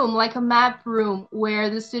a room, like a map room, where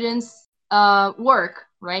the students work,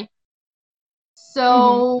 right?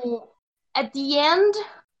 So at the end,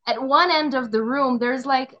 at one end of the room, there's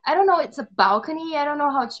like, I don't know, it's a balcony. I don't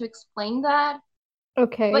know how to explain that.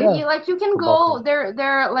 Okay. But Yeah, you can a go balcony.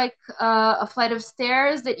 there are like a flight of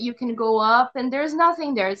stairs that you can go up, and there's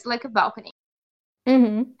nothing there. It's like a balcony.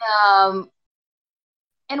 Mhm.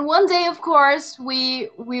 And one day, of course, we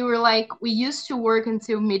were like, we used to work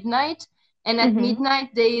until midnight, and at Mhm.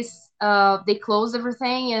 midnight they closed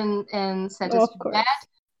everything and sent us Of to bed. course.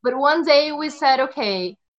 But one day we said,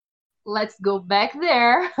 okay, let's go back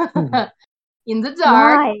there in the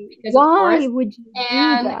dark, Why? because of Why course, would you do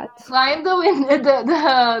and that? climb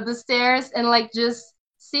the stairs and like just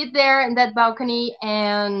sit there in that balcony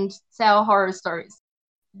and tell horror stories,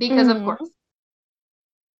 because of Mhm. course.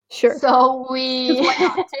 Sure. So Because why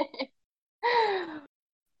not?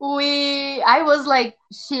 I was like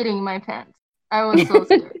shitting my pants. I was so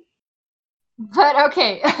scared. But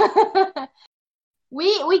okay.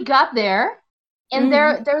 We got there, and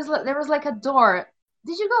Mhm. there was like a door.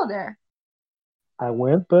 Did you go there? I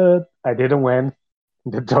went, but I didn't went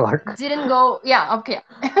in the dark. Didn't go. Yeah, okay.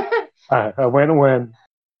 I went when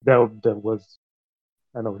there was,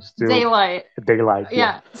 I know, still Daylight. daylight. Yeah.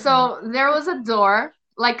 Yeah. So there was a door,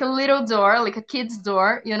 like a little door, like a kid's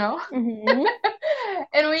door, you know? Mhm.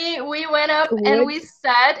 And we went up and we Good.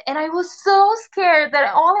 sat, and I was so scared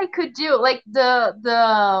that all I could do, like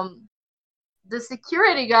the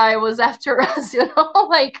security guy was after us, you know,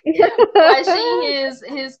 like flashing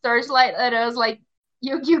his torchlight at us, like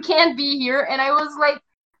you can't be here. And I was like,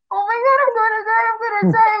 oh my god, I'm gonna die, I'm gonna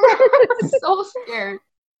die. I was so scared.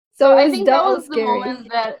 So So it I was think that double was the scary. moment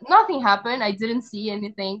that nothing happened. I didn't see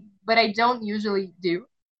anything, but I don't usually do.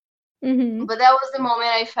 Mhm. But that was the moment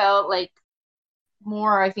I felt like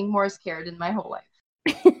more, I think, more scared in my whole life.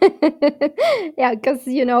 Yeah, because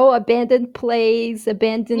abandoned place,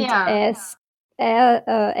 abandoned Yeah. ex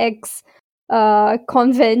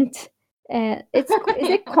convent. And is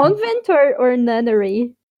it convent or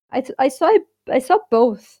nunnery? I saw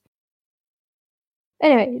both.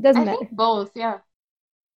 Anyway, it doesn't I think matter. both, yeah.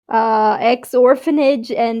 Ex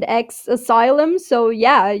orphanage and ex asylum. So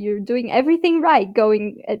yeah, you're doing everything right.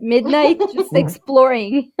 Going at midnight, just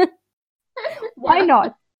exploring. Why Yeah.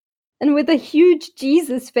 not? And with a huge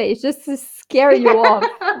Jesus face, just to scare you off,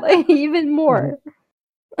 like even more.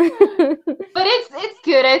 But it's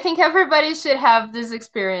good. I think everybody should have this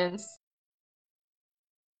experience.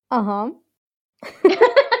 Uh-huh.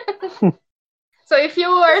 So if you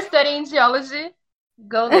are studying geology,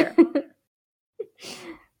 go there.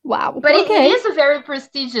 Wow. But it Okay. is a very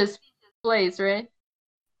prestigious place, right?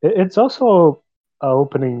 It's also an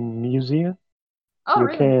opening museum. Oh, You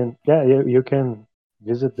really? can, yeah, you can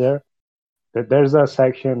visit there. There's a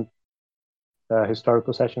section, a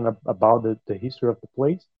historical section about the history of the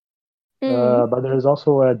place. Mm. But there's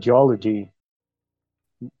also a geology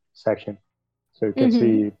section, so you can Mm-hmm.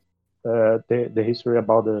 see the history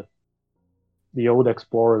about the old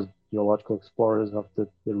explorers, geological explorers of the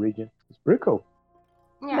region. It's pretty cool.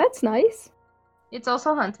 Yeah. That's nice. It's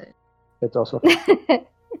also haunted. It's also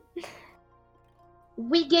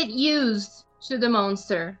We get used to the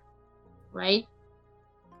monster, right?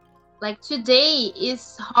 Like today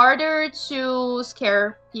is harder to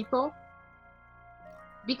scare people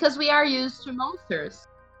because we are used to monsters.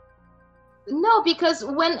 No, because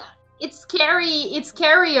when it's scary, it's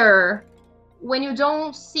scarier when you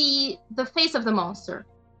don't see the face of the monster.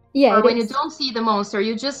 Yeah, Or it when you is. don't see the monster,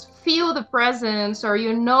 you just feel the presence, or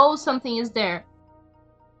you know something is there,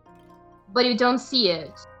 but you don't see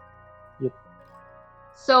it. Yep.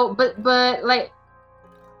 So, but like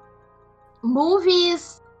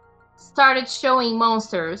movies started showing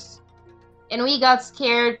monsters, and we got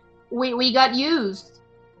scared. We got used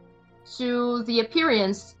to the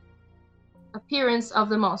appearance of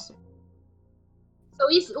the monster.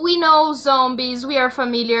 So we know zombies. We are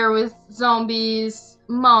familiar with zombies,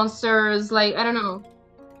 monsters. Like I don't know.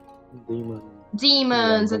 demon.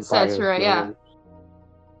 demons, vampires, etc. Yeah. werewolves.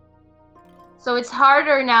 So it's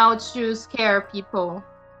harder now to scare people,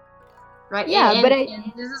 right? Yeah, but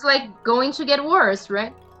And this is like going to get worse,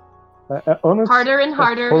 right? Honest, Harder and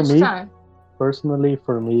harder for each me time. personally,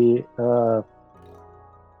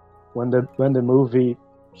 when the movie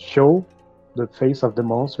show the face of the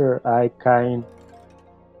monster, I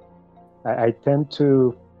tend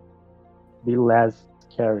to be less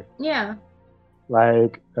scary. Yeah.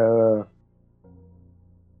 Like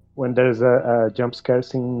when there's a jump scare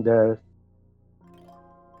scene, there's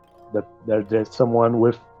someone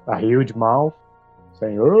with a huge mouth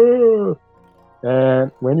saying "oh,"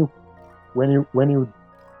 and when you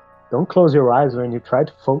don't close your eyes, when you try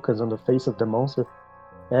to focus on the face of the monster,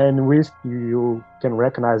 and you can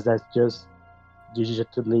recognize that's just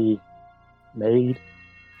digitally made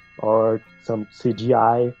or some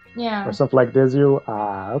CGI Yeah. or something like this, you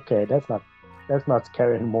okay, that's not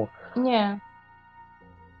scary anymore. Yeah.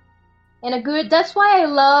 And that's why I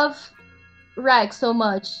love Rex so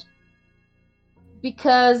much.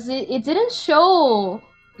 Because it didn't show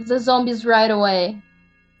the zombies right away.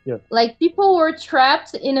 Yeah. Like people were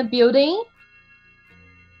trapped in a building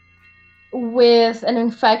with an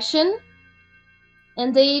infection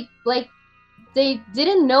and they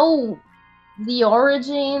didn't know the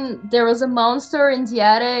origin. There was a monster in the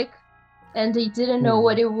attic and they didn't know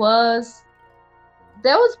what it was.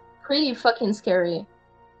 That was pretty fucking scary.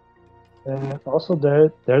 And also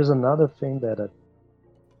there's another thing that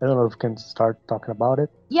I don't know if we can start talking about it.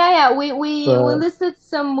 Yeah, we listed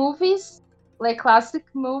some movies, like classic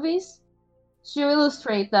movies, to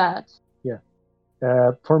illustrate that.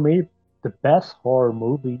 Yeah. For me, the best horror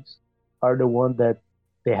movies are the ones that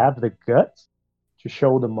they have the guts to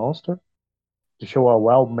show the monster, to show a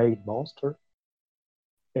well-made monster,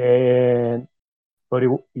 and but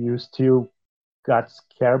you still got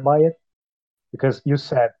scared by it because you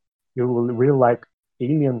said you really like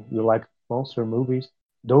Alien, you like monster movies.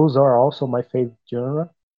 Those are also my favorite genre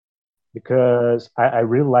because I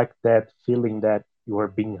really like that feeling that you are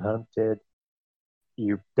being hunted.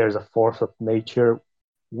 There's a force of nature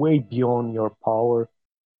way beyond your power,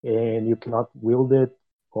 and you cannot wield it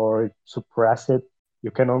or suppress it.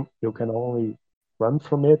 You can only run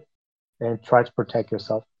from it and try to protect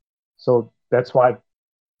yourself. So that's why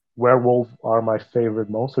werewolves are my favorite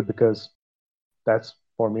monster because that's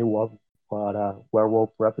for me what a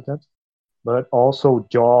werewolf represents. But also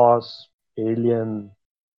Jaws, Alien,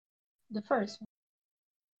 The first one.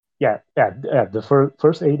 yeah. The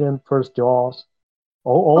first Alien, first Jaws,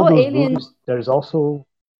 all those Alien. movies. There's also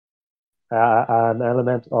an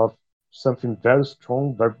element of something very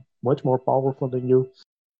strong, very much more powerful than you,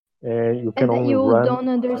 and you can And that only you run don't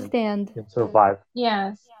understand. and survive.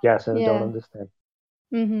 Yes. Yes, and don't Yeah. understand.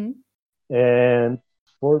 Mm-hmm. And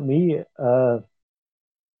for me,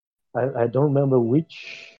 I don't remember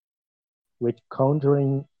which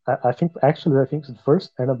Conjuring. I think actually I think it's the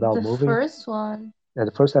first Annabelle The movie. first one. Yeah,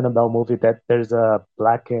 the first Annabelle movie that there's a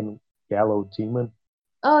black and yellow demon.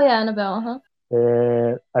 Oh yeah, Annabelle, huh?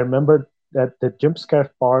 I remember that the jump scare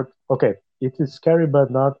part. Okay, it is scary, but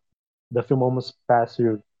not the few moments pass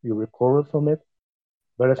you recover from it.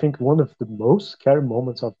 But I think one of the most scary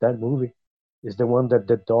moments of that movie is the one that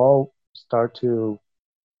the doll start to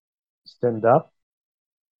stand up,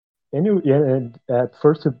 and and at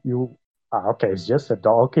first you okay, it's just a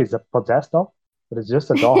doll. Okay, it's a possessed doll, but it's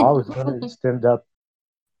just a doll. How it's gonna stand up?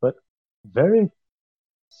 But very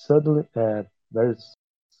suddenly, very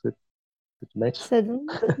much.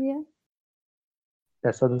 Suddenly, yeah.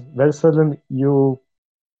 Yeah, sudden, very suddenly you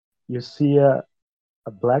see a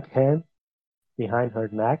black hand behind her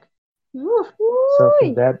neck,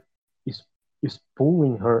 something Ooh. that is is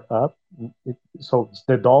pulling her up. So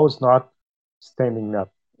the doll is not standing up.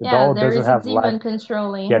 The Yeah, doll there doesn't is a have life. demon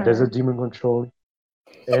controlling Yeah, there's a her. demon controlling,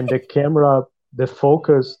 and the camera, the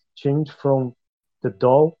focus changed from the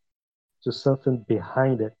doll to something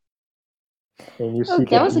behind it, and you see the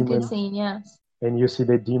That was a Okay. good demon, scene, yes. and you see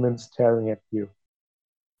the demon staring at you.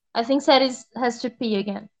 I think Sadie has to pee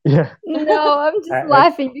again. Yeah, No, I'm just I,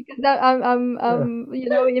 laughing because I'm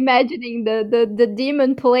imagining the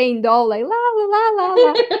demon playing doll like la la la la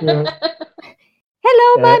la. yeah,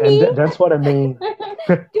 Hello, mommy. that's what I mean.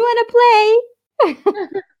 Do you wanna play?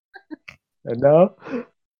 No,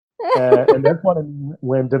 and that's what I mean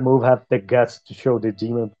when the movie have the guts to show the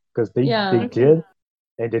demon because they Yeah. they Okay. did,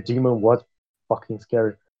 and the demon was fucking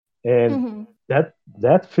scary, and Mm-hmm.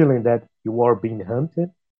 that feeling that you are being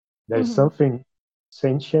hunted, there's Mm-hmm. something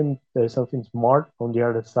sentient, there's something smart on the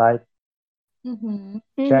other side, Mm-hmm.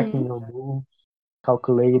 checking Mm-hmm. your moves,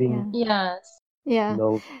 calculating, Yeah. Yes. Yeah. you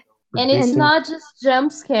know. And it's predicting. not just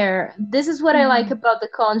jump scare. This is what I like Mhm. about the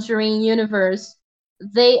Conjuring universe.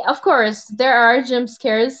 Of course, there are jump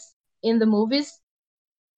scares in the movies,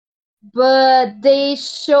 but they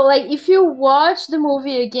show, like, if you watch the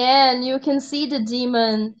movie again, you can see the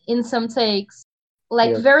demon in some takes,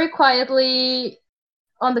 like Yeah, very quietly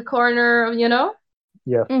on the corner,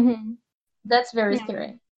 yeah. Mhm. That's very Yeah.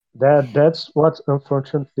 scary. That's what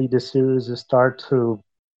unfortunately the series start to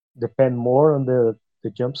depend more on the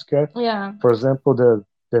jump scare. Yeah. For example, the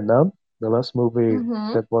Nun, the last movie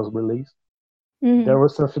Mm-hmm. that was released. There Mhm.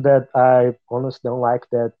 was something that I honestly don't like,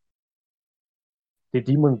 that the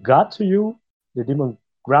demon got to you, the demon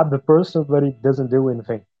grabbed the person, but it doesn't do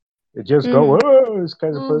anything. It just go, Mhm. oh,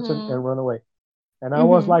 scare the person Mm-hmm. and run away. And I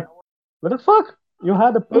was Mhm. like, what the fuck? You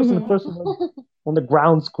had the Mhm. person on the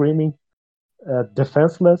ground screaming,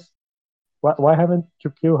 defenseless. Why haven't you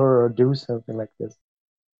kill her or do something like this?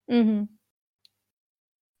 Mhm.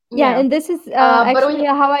 Yeah, Yeah. and this is But actually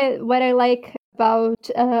what I like about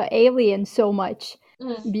Alien so much,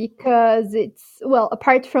 mm, because it's, well,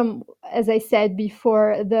 apart from, as I said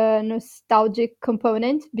before, the nostalgic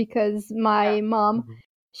component, because yeah. my mom, Mhm.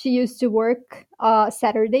 she used to work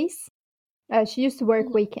Saturdays. She used to work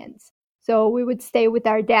Mm-hmm. weekends, so we would stay with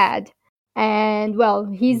our dad. And well,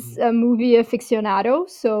 he's Mhm. a movie aficionado,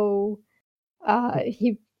 so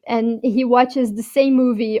he watches the same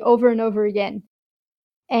movie over and over again.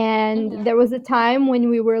 And there was a time when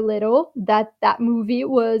we were little that movie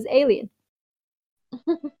was Alien.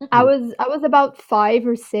 I Yeah. was about 5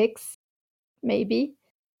 or 6, maybe,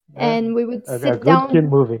 Uh, and we would a sit good kid down,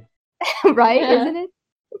 movie. right? Yeah. Isn't it?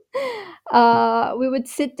 We would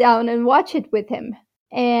sit down and watch it with him,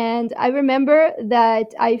 and I remember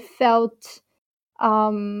that I felt,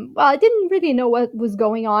 well, I didn't really know what was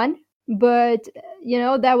going on, but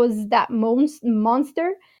that was that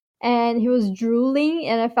monster, and he was drooling,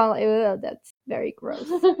 and I felt like, "Ugh, that's very gross."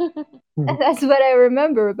 And that's what I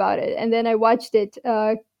remember about it. And then I watched it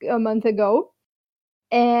a month ago,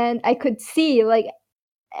 and I could see like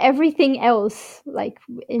everything else, like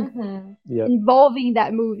Mm-hmm. Yeah. involving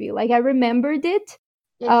that movie. Like I remembered it.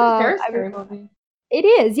 It's a very I scary movie. It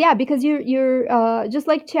is, yeah, because you're just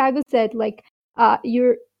like Thiago said, like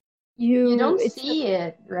you're You you don't it's see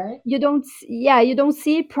it, right? you don't yeah, you don't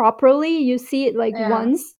see it properly. You see it like Yeah.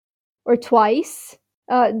 once or twice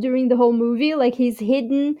during the whole movie. Like he's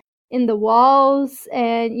hidden in the walls,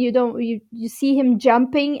 and you see him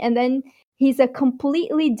jumping, and then he's a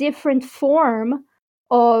completely different form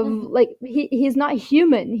of, Mm-hmm. like, he's not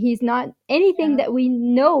human. He's not anything Yeah. that we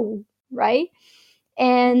know, right? Mm-hmm.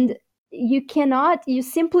 And you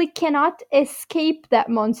simply cannot escape that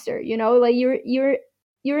monster, like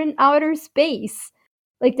you're in outer space.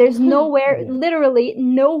 Like there's nowhere, Yeah. literally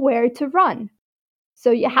nowhere to run.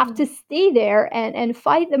 So you have Mm-hmm. to stay there and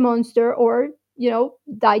fight the monster, or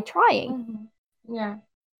die trying. Mm-hmm. Yeah.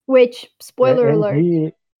 Which, spoiler And alert.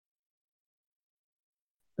 he,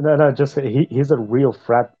 no, no, just he's a real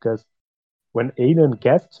threat, because when alien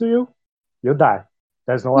gets to you, you die.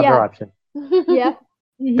 There's no other Yeah. option. Yeah.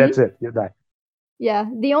 Hmm. That's it. You die. Yeah,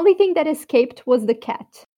 the only thing that escaped was the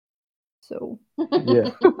cat. So,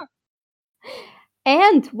 Yeah.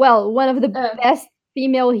 and well, one of the uh, best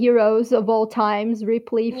female heroes of all times,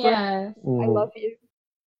 Ripley. For yes. I Mhm. love you.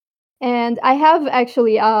 And I have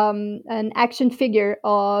actually an action figure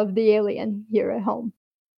of the alien here at home.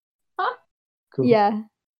 Huh? Cool. Yeah,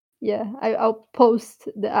 yeah. I'll post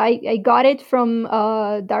I got it from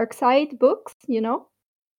Dark Side Books. Yeah.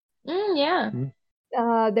 Mhm.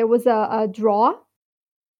 There was a draw.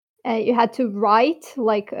 You had to write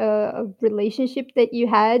like a relationship that you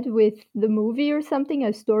had with the movie or something,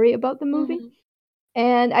 a story about the movie. Mm-hmm.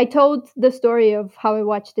 And I told the story of how I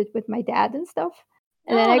watched it with my dad and stuff.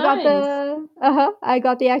 And then Oh, nice. I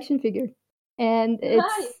got the action figure. And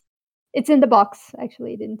Nice. it's in the box.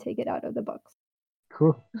 Actually, I didn't take it out of the box.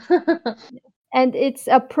 Cool. And it's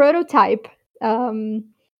a prototype.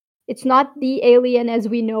 Um, it's not the alien as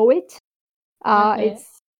we know it. Okay.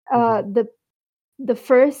 It's Mhm. the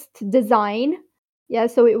first design. Yeah,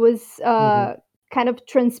 so it was Mhm. kind of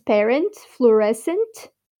transparent,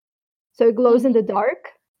 fluorescent, so it glows in Mm-hmm. the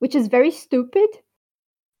dark, which is very stupid.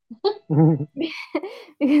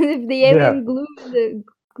 Because if the Yeah. alien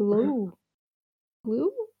glow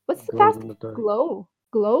glue, what's the Glows past in the dark.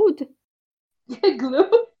 glowed?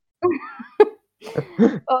 Glue.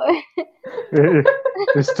 Oh,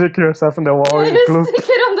 You stick yourself in the wall, Yeah, it you glues. stick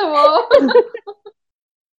it on the wall.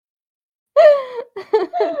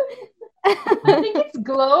 I think it's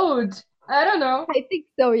glowed. I don't know. I think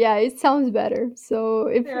so. Yeah, it sounds better. So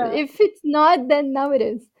if Yeah. it's not, then now it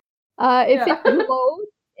is. If Yeah. it glowed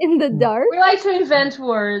in the dark. We like to invent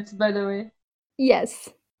words, by the way. Yes,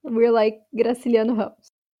 we're like Graciliano Ramos.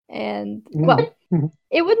 And, Mm. well,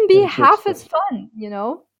 it wouldn't be And half Shakespeare. as fun, you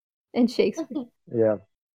know, in Shakespeare. Yeah.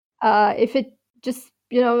 If it just,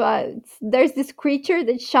 there's this creature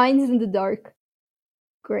that shines in the dark.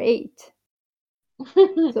 Great.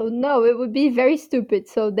 So, no, it would be very stupid.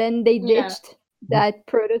 So then they Yeah. ditched that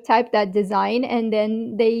prototype, that design, and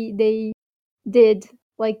then they did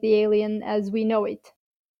like the alien as we know it.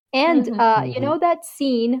 And Mhm. you know that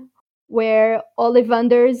scene where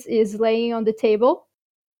Ollivanders is laying on the table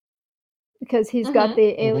because he's got Mhm. the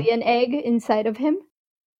alien egg inside of him?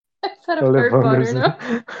 Instead of Harry Potter, Ollivanders.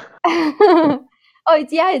 no? Oh,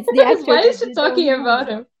 it's the actor. Why that is she did talking Ollivanders. about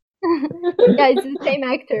him? Yeah, it's the same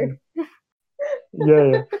actor.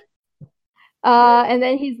 Yeah. And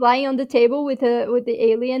then he's lying on the table with the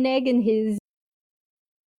alien egg in his.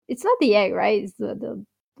 It's not the egg, right? It's the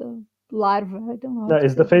larva. I don't know. No, how to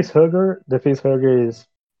it's the say face hugger. The face hugger is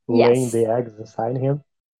laying Yes. the eggs inside him,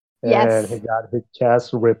 and Yes. he got his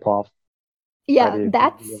chest ripped off. Yeah, the-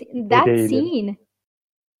 that the that alien. scene.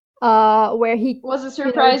 Where he Was a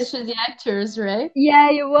surprise just- to the actors, right?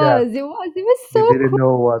 Yeah, it was. It was so They didn't cool.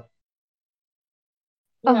 know what.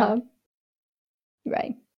 Uh-huh.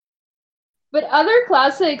 Right. But other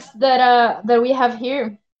classics that we have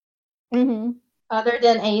here, Mm-hmm. other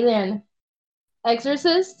than Alien,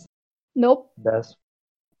 Exorcist. Nope. Best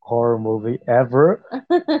horror movie ever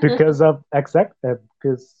because of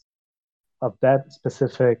that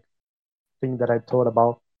specific thing that I thought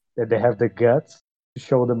about, that they have the guts to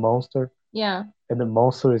show the monster, Yeah. and the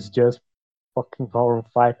monster is just fucking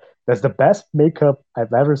horrified. That's the best makeup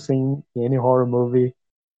I've ever seen in any horror movie.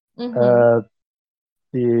 Mhm.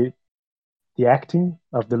 The acting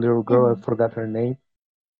of the little girl, I forgot her name,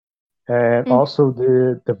 and Mm. also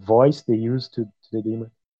the voice they used to the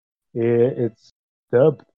demon. It's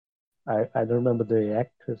dubbed. I don't remember the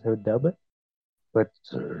actress who dubbed it, but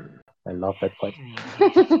I love that voice.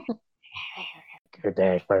 Good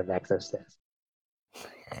day for an exorcist.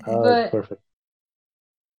 Oh, But- it's perfect.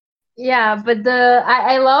 Yeah, but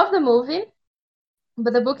I love the movie,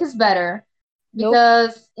 but the book is better. Nope.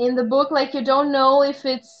 Because in the book, like, you don't know if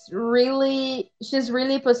she's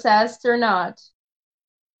really possessed or not.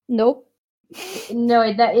 Nope. No,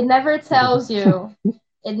 it never tells you.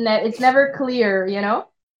 It's never clear, you know?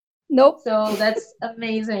 Nope. So that's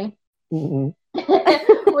amazing. Mhm.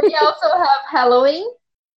 We also have Halloween,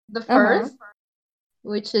 the first,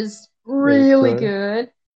 which is really good.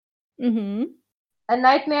 Mm-hmm. A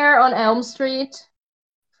Nightmare on Elm Street,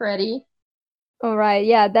 Freddy. All right.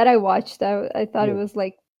 Yeah, that I watched. I thought it Yeah. was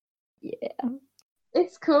like, yeah.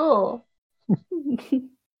 It's cool.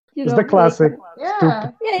 It's the classic. Yeah.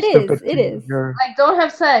 Stupid, Yeah, it stupid is. It is. teenager, Like, don't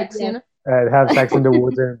have sex, Yeah. you know? have sex in the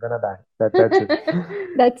woods and gonna die. That's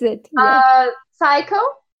it. That's it. Yeah. Psycho?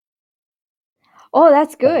 Oh,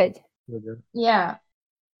 that's good. Yeah.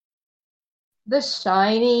 The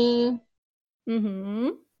Shining. Mm-hmm.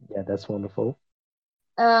 Yeah, that's wonderful.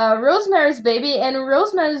 Rosemary's Baby. And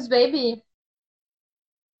Rosemary's Baby,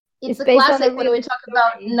 it's a based on a classic when we real talk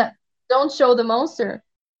about story. don't show the monster.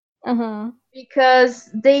 Uh-huh. Because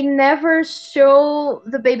they never show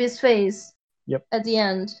the baby's face. Yep. At the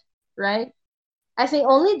end, right? I think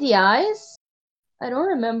only the eyes. I don't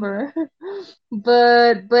remember.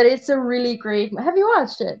 but it's a really great. Have you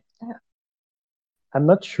watched it? I'm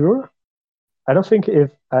not sure. I don't think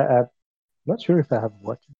if I'm not sure if I have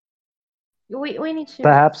watched it. We need to.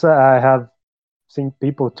 Perhaps I have seen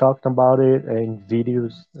people talking about it in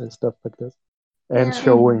videos and stuff like this, and Yeah.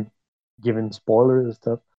 showing, giving spoilers and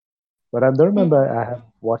stuff. But I don't remember I have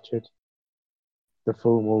watched it, the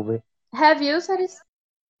full movie. Have you, Saris?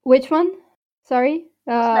 Which one? Sorry.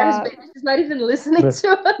 She's not even listening Yes. to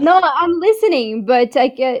us. No, I'm listening, but I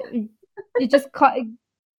get you just caught,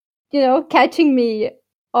 catching me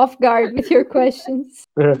off guard with your questions.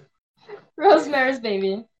 Rosemary's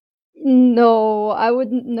Baby. No, I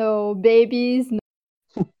wouldn't know. Babies,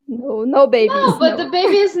 no babies. No, but the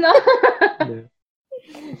baby is not. Yeah.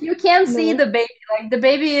 You can't see No. the baby. Like, the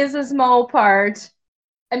baby is a small part.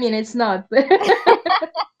 I mean, it's not.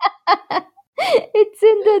 It's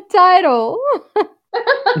in the title.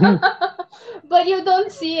 But you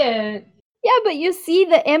don't see it. Yeah, but you see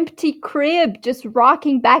the empty crib just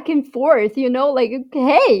rocking back and forth, like,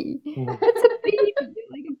 hey, that's a baby,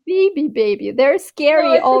 like a baby. They're scary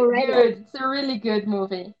No, it's already. good. It's a really good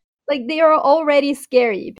movie. Like, they are already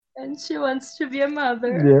scary. And she wants to be a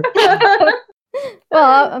mother. Yeah.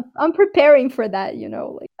 Well, I'm preparing for that,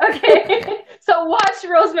 like. Okay, so watch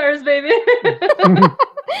Rosemary's Baby.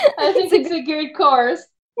 I think it's a good course.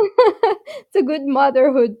 It's a good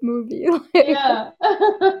motherhood movie. Yeah.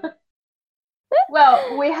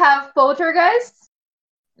 Well, we have Poltergeist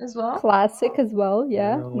as well, Classic as well.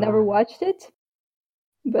 Yeah, never watched it,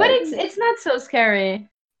 but but it's not so scary.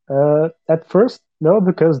 At first, no,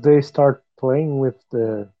 because they start playing with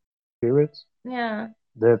the spirits, Yeah.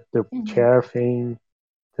 the chair thing,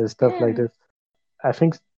 the stuff like Yeah. this. I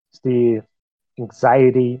think it's the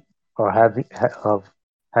anxiety or of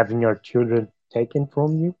having your children taken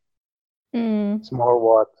from you. It's more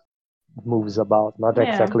what the movie's about, not Yeah.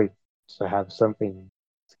 exactly to have something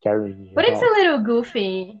scaring you But it's out. a little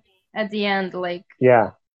goofy at the end, like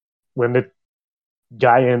Yeah, when the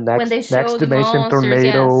giant when they next show the dimension monsters.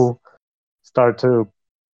 Yes. tornado start to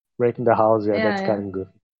break in the house, yeah, Yeah, that's yeah. kind of good.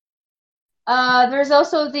 There's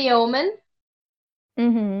also The Omen,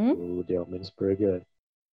 Ooh, the Omen's pretty good.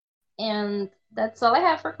 and that's all I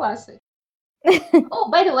have for classic. Oh,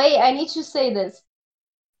 by the way, I need to say this.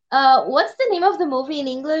 What's the name of the movie in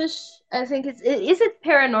English? I think is it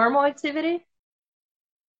Paranormal Activity?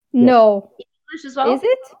 no, English as well? is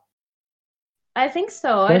it? I think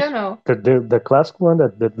so. I don't know. The classic one,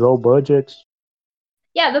 that the low budget.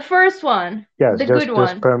 Yeah, the first one. Yeah, The just good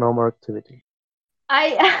one. Paranormal Activity.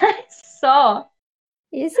 I saw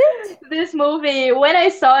Is it? this movie. When I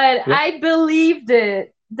saw it, Yeah. I believed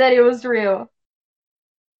it that it was real.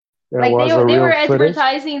 There Like was a they real were footage.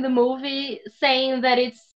 advertising the movie saying that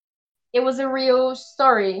it was a real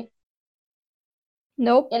story.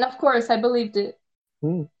 Nope. And of course I believed it.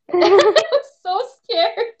 Hmm. I was so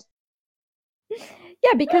scared.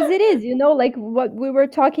 Yeah, because it is, like what we were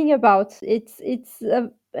talking about. It's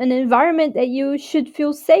an environment that you should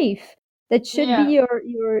feel safe. That should be Yeah.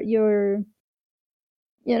 your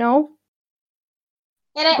you know.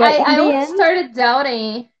 And But in I the almost end, started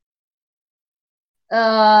doubting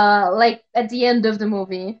like at the end of the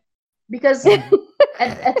movie. Because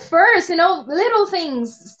at first, little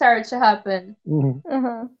things start to happen.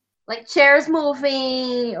 uh-huh. Like chairs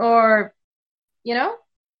moving or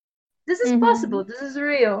this is possible. This is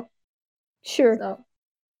real. Sure. So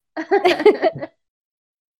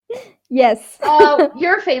Yes.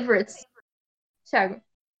 your favorites, Thiago.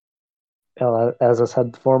 As I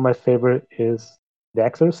said before, my favorite is The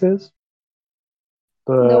Exorcist.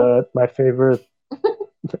 Nope.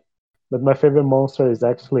 But my favorite monster is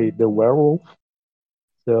actually the werewolf.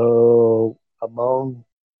 So among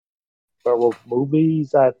werewolf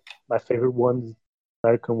movies, my favorite one is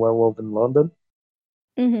American Werewolf in London.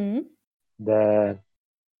 That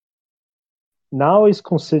now is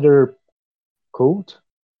considered cult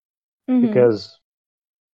because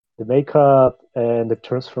the makeup and the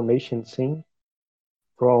transformation scene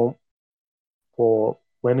for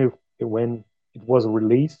when it was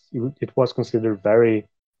released, it was considered very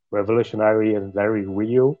revolutionary and very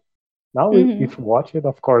real. Now, if you watch it,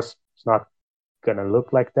 of course, it's not gonna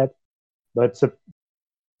look like that, but it's a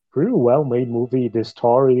pretty well made movie. The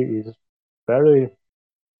story is very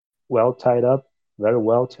well tied up, very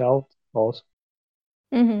well told. Also,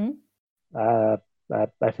 I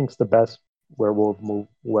think it's the best werewolf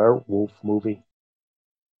movie.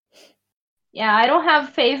 Yeah, I don't have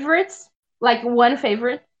favorites, like one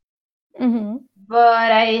favorite,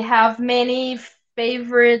 but I have many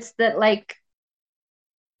favorites that, like,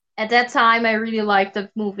 at that time I really liked the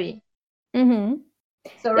movie.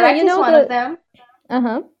 So Rex is one of them.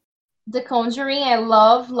 The Conjuring, I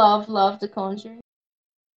love The Conjuring.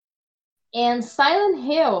 And Silent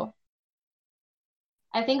Hill.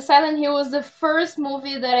 I think Silent Hill was the first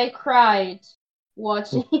movie that I cried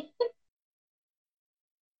watching.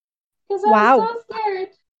 Because I was so scared.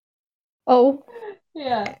 Oh.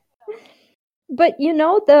 Yeah. But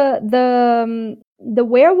the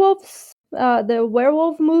werewolves, the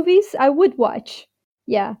werewolf movies, I would watch.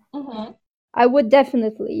 Yeah. I would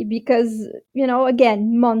definitely, because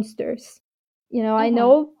again, monsters. I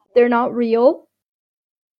know they're not real.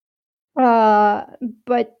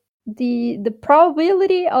 But the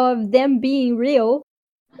probability of them being real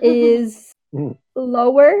is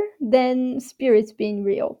lower than spirits being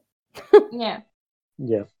real. Yeah.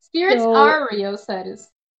 Yeah. Spirits are real, Satis.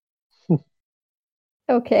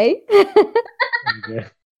 Okay. Yeah.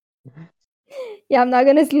 Yeah, I'm not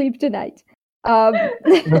gonna sleep tonight.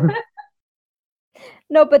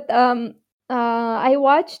 No, but I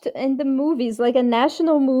watched in the movies, like a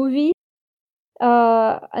national movie,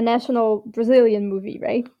 a national Brazilian movie,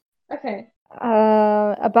 right? Okay.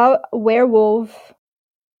 About a werewolf.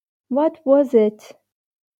 What was it?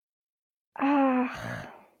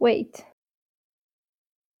 Wait.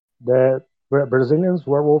 The Brazilian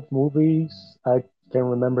werewolf movies, I can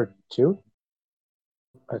remember two,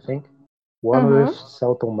 I think. One with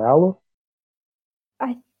Celton Mello.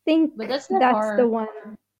 think But that's not that's the horror.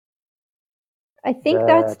 one. I think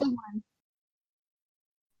that's the one.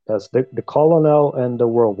 That's the Colonel and the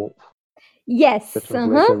Werewolf. Yes. The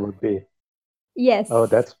translation would be. Yes. Oh,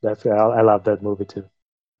 that's I love that movie too.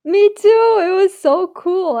 Me too. It was so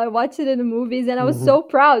cool. I watched it in the movies, and I was so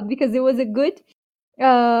proud because it was a good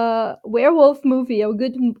werewolf movie, a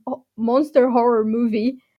good monster horror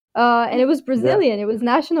movie, and it was Brazilian. It was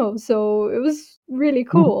national, so it was really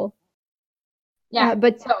cool. Yeah,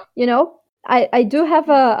 but so you know, I do have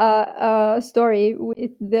a story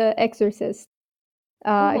with The Exorcist.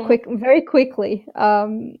 Very quickly.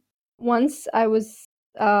 Once I was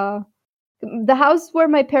the house where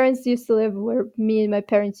my parents used to live, where me and my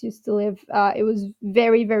parents used to live, it was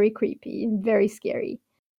very, very creepy and very scary.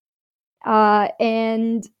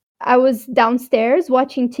 And I was downstairs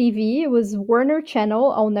watching TV. It was Warner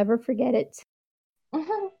Channel. I'll never forget it.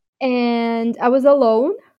 And I was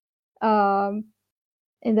alone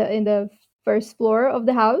in the first floor of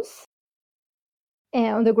the house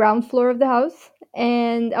and on the ground floor of the house.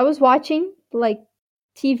 And I was watching like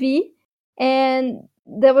TV, and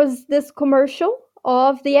there was this commercial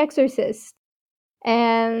of The Exorcist,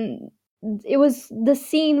 and it was the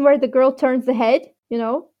scene where the girl turns the head,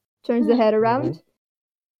 turns the head around,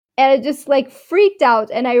 and I just like freaked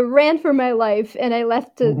out, and I ran for my life, and I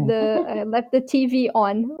left the TV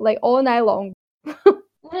on like all night long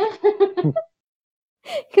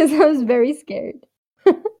because I was very scared.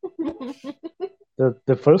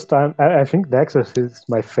 The first time, I think The Exorcist is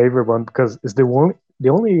my favorite one because it's the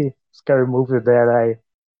only scary movie that I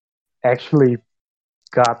actually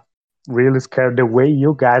got really scared the way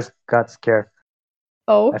you guys got scared.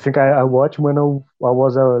 Oh. I think I watched when I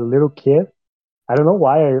was a little kid. I don't know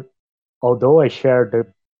why, although I shared the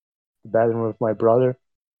bedroom with my brother,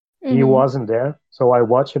 he wasn't there, so I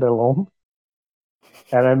watched it alone.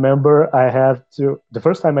 And I remember the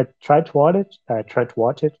first time I tried to watch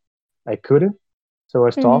it, I couldn't. So I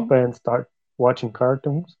stopped and start watching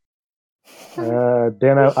cartoons.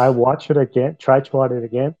 Then I watched it again, tried to watch it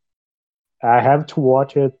again. I have to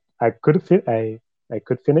watch it. I could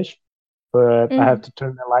finish, but I have to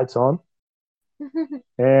turn the lights on.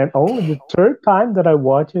 And only the third time that I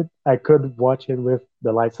watched it, I could watch it with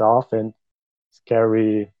the lights off and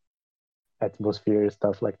scary atmosphere and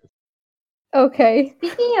stuff like this. Okay.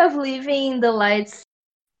 Speaking of leaving the lights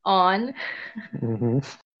on,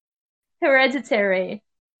 Hereditary.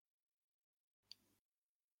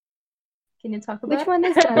 Can you talk about which one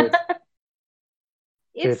is that?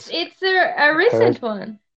 It's a recent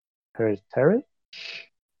one. Hereditary?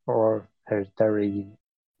 Or Hereditary?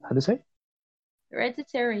 How do you say?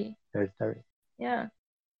 Hereditary. Hereditary. Yeah.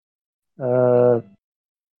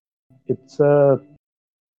 It's a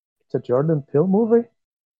Jordan Peele movie.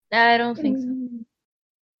 I don't think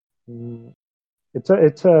so.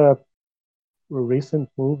 It's a recent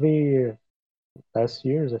movie, last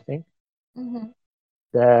year's, I think.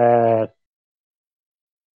 That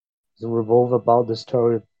revolve about the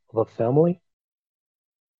story of a family.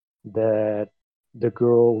 That the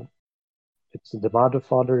girl, it's the mother,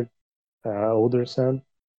 father, older son,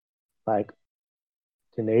 like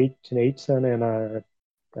teenage son, and a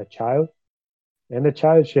child. And the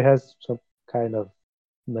child, she has some kind of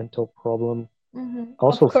mental problem,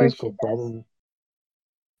 also physical problem,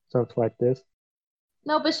 something like this.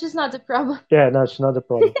 No, but she's not the problem. Yeah, no, she's not the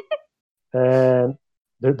problem. And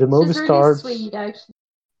the movie starts. Really sweet, actually.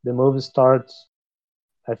 The movie starts,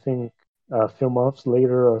 I think, a few months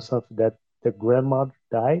later or something, that the grandmother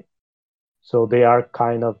died, so they are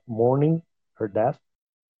kind of mourning her death,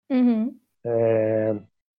 and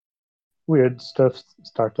weird stuff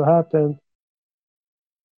start to happen.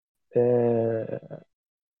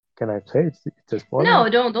 Can I say it's a spoiler? No,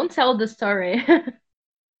 don't tell the story.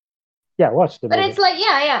 Yeah, watch the movie. But it's like,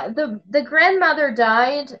 the grandmother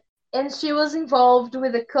died, and she was involved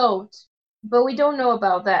with a cult, but we don't know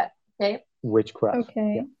about that. Okay. Witchcraft.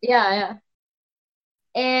 Okay. Yeah.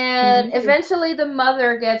 And eventually, the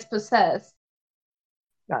mother gets possessed.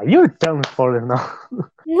 Nah, you tell me for it now.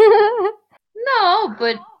 No,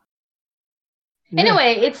 but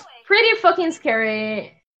anyway, it's pretty fucking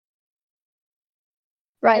scary.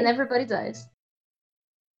 Right. And everybody dies.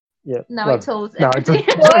 Yeah. Now I told No, everything.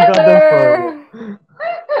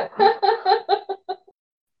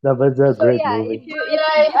 No, but it's a great movie.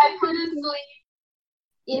 I couldn't sleep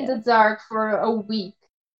in the dark for a week.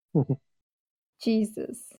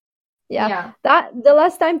 Jesus. Yeah. The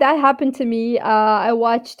last time that happened to me, I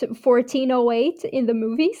watched 1408 in the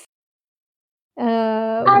movies with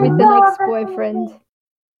an ex-boyfriend.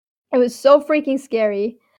 It was so freaking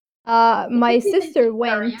scary. My sister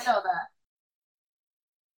went. You know that.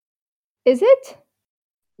 Is it?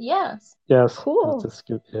 Yes. Yes, Cool. that's a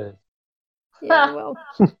skip. Yeah. Yeah, well.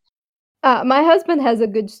 My husband has a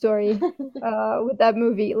good story with that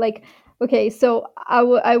movie. Like, okay, so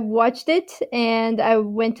I watched it and I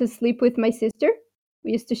went to sleep with my sister.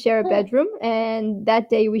 We used to share a bedroom, and that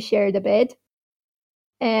day we shared a bed.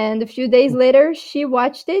 And a few days later, she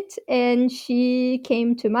watched it and she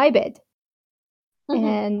came to my bed.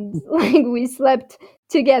 And like we slept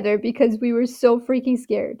together because we were so freaking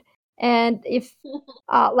scared. And if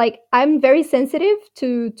like I'm very sensitive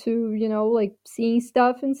to like seeing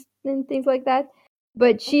stuff and things like that,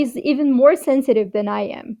 but she's even more sensitive than I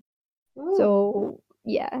am. Ooh. So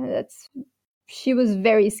yeah, she was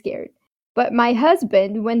very scared. But my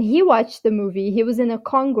husband, when he watched the movie, he was in a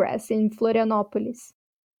congress in Florianopolis,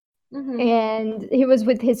 Mhm. and he was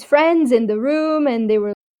with his friends in the room, and they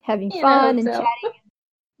were having In a fun and hotel. chatting.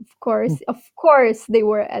 Of course, they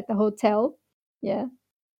were at the hotel. Yeah.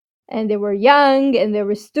 And they were young and they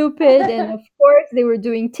were stupid. And of course, they were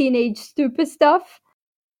doing teenage stupid stuff.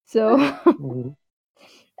 So, Mhm.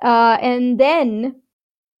 and then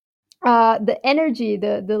the energy,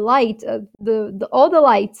 the light, the all the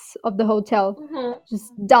lights of the hotel Mhm.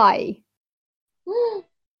 just die.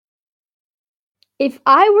 If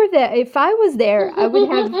I was there, I would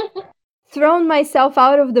have thrown myself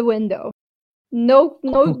out of the window. No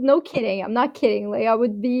kidding. I'm not kidding. Like I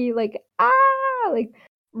would be like like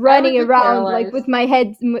running be around like paralyzed.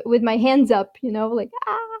 with my hands up, like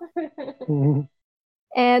Mhm.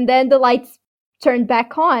 and then the lights turned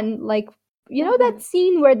back on, like that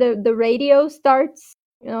scene where the radio starts,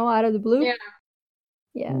 out of the blue. Yeah.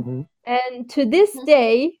 Yeah. Mhm. And to this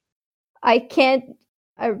day, I can't.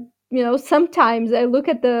 I sometimes I look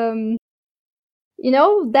at the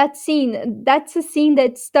that scene. That's a scene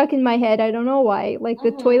that's stuck in my head. I don't know why. Like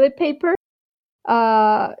the toilet paper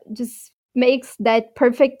just makes that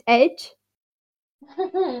perfect edge,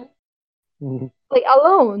 Mhm. like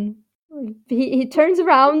alone. He turns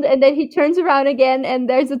around and then he turns around again and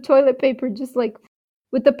there's a toilet paper just like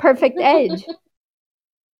with the perfect edge.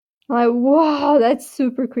 I'm like, wow, that's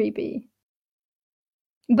super creepy.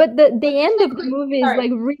 But the end of the movie is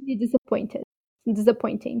like really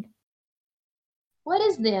disappointing. What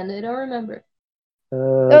is the end? I don't remember.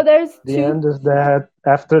 Oh, there's The two. end is that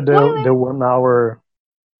after the Spoiler! 1 hour,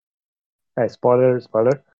 spoiler,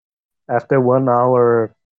 after 1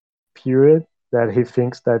 hour period that he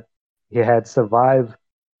thinks that he had survived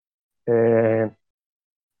and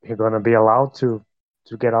he's gonna be allowed to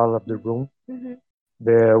get out of the room,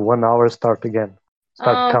 the 1 hour start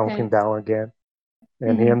counting down again,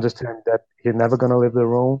 and he understands that he's never gonna leave the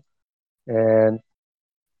room, and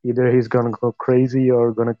either he's gonna go crazy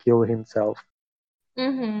or gonna kill himself,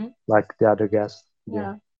 like the other guests.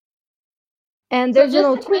 Yeah. And So there's an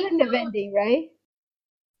just a quick alternative note. ending, right?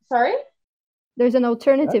 Sorry? There's an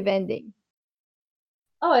alternative ending.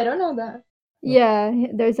 Oh, I don't know that. Yeah,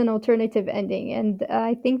 there's an alternative ending, and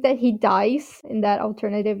I think that he dies in that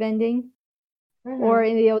alternative ending, or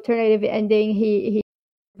in the alternative ending, he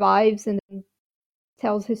survives and then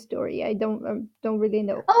tells his story. I don't really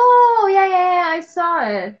know. Oh, yeah, I saw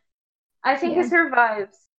it. I think he Yeah.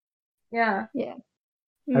 survives. Yeah. Yeah.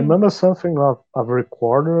 I remember something of a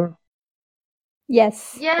recorder.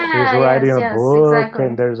 Yes. Yeah, He's writing a yes, book exactly.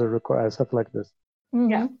 and there's a recorder, stuff like this.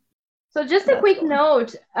 Yeah. So just a That's quick the one.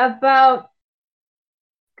 note about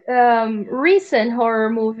recent horror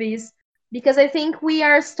movies, because I think we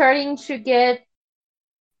are starting to get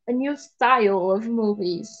a new style of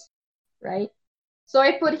movies, right? So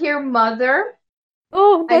I put here Mother.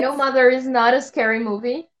 Oh, I know Mother is not a scary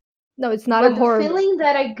movie, no, it's not a but the horror. feeling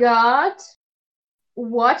that I got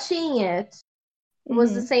watching it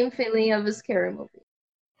was the same feeling of a scary movie.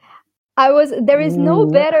 There is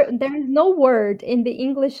no word in the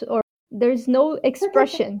English, or there's no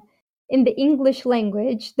expression in the English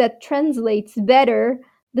language that translates better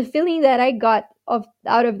the feeling that I got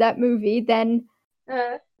out of that movie than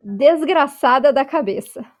desgraçada da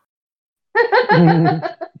cabeça.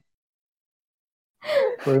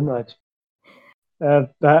 Very much.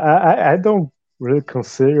 I don't really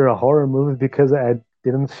consider a horror movie because I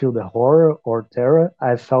didn't feel the horror or terror.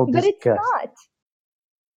 I felt But it's disgust. not.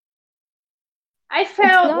 I It's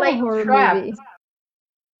felt not a like horror trapped. movie.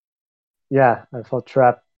 Yeah, I felt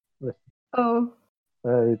trapped with. Oh.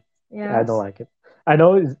 I don't like it. I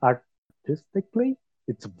know it's artistically,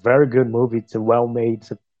 it's a very good movie. It's a well-made,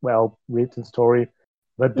 it's a well-written story,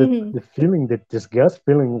 but the feeling, the disgust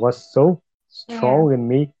feeling, was so strong in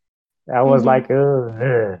me. I was like, he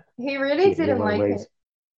really didn't like it.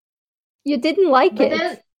 You didn't like but it?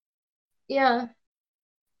 Then, yeah,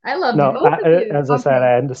 I loved no, it. as I said,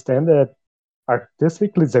 I understand that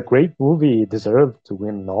artistically, it's a great movie. It deserved to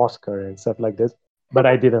win an Oscar and stuff like this, but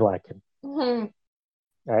I didn't like it. Mhm.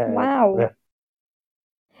 Wow.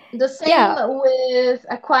 The same Yeah, with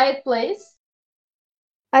A Quiet Place.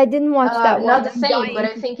 I didn't watch that one. Not the I'm same, but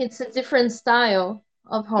dying I to. think it's a different style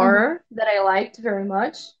of Mm-hmm. horror that I liked very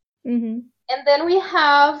much. Mm-hmm. And then we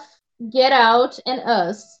have Get Out and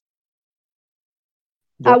Us.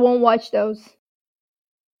 I Yep. won't watch those.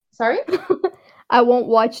 Sorry? I won't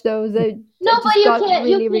watch those. I No, but just you got can't.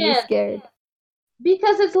 really, You really can't scared.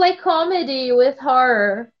 because it's like comedy with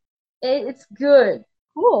horror. It's good.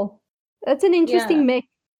 Cool. That's an Yeah. interesting mix.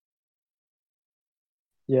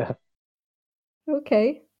 Yeah.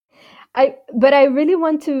 Okay. But I really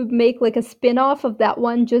want to make like a spin-off of that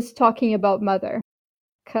one just talking about Mother.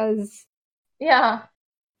 'Cause Yeah.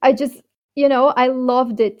 I just, I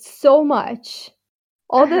loved it so much.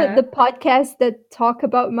 All the podcasts that talk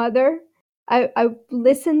about Mother, I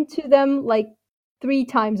listened to them like 3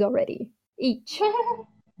 times already, each.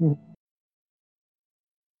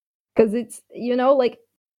 Because it's, like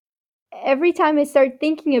every time I start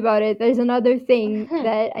thinking about it, there's another thing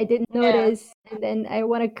that I didn't Yeah. notice, and then I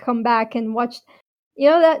want to come back and watch.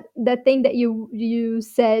 That thing that you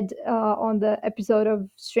said on the episode of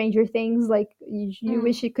Stranger Things, like you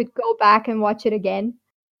wish you could go back and watch it again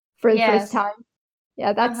for the first Yes. time.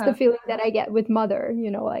 Yeah, that's the feeling that I get with Mother.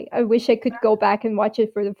 Like I wish I could go back and watch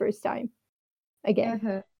it for the first time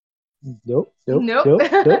again. Nope. Nope.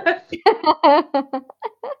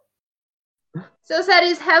 So,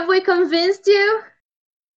 Sadis, have we convinced you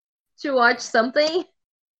to watch something?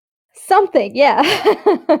 Something, yeah.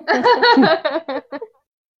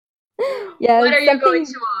 Yeah. What are you going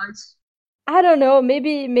to watch? I don't know.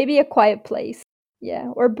 Maybe A Quiet Place. Yeah,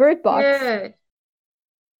 or Bird Box. Good.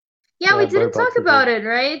 Yeah, we Yeah, didn't Bird Box talk is about good. it,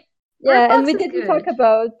 right? Yeah, Bird and we Box is didn't good. talk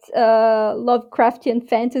about Lovecraftian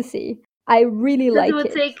fantasy. I really Because like it would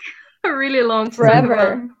it. take a really long time.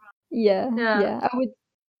 Forever. Yeah. Yeah. I would.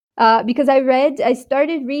 Because I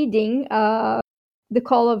started reading The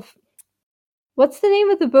Call of. What's the name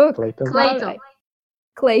of the book? Clayton. Clayton.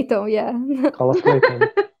 Clayton, yeah. Call of Clayton.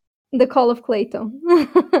 The Call of Clayton.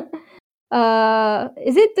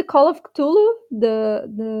 Is it The Call of Cthulhu?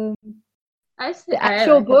 The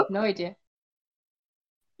actual book? have no idea.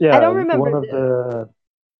 Yeah, I don't remember one of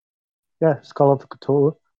it's Call of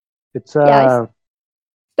Cthulhu. It's I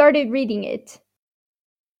started reading it,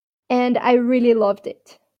 and I really loved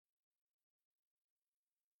it.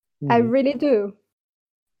 I really do.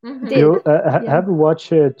 Mhm. You have you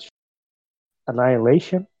watched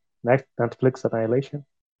Annihilation? Netflix Annihilation?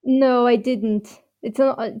 No, I didn't. It's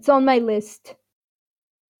on my list.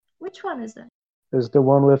 Which one is that? It's the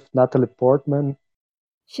one with Natalie Portman,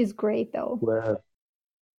 She's great though. where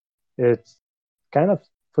it's kind of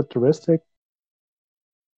futuristic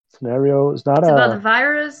scenario. It's not It's about the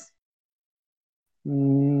virus.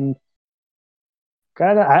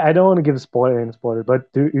 kind of. I don't want to give spoiler, but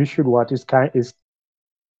you should watch. It's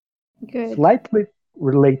Good. slightly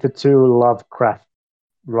related to Lovecraftian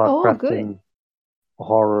good.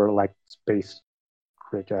 horror, like space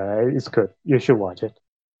creature. It's good. You should watch it.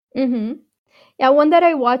 Mm-hmm. Yeah, one that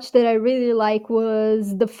I watched that I really like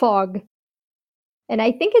was The Fog. And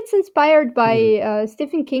I think it's inspired by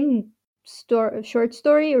Stephen King short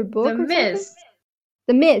story or book The or Mist. something.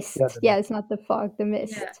 The Mist. Yeah, The Yeah, it's not The Fog, The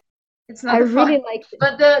Mist. Yeah. It's not I the really fun. liked it.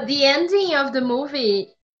 But the ending of the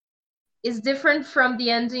movie is different from the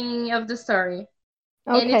ending of the story.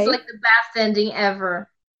 And it's Okay. like the best ending ever.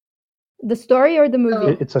 The story or the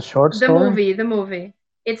movie? It's a short The story. movie.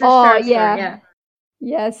 It's a Oh, short yeah. story, yeah.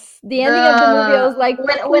 Yes. The ending of the movie, I was like,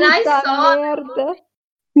 when I "Puta saw merda."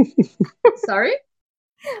 Sorry?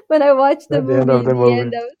 When I watched the At the end of the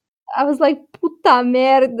movie. I was like, puta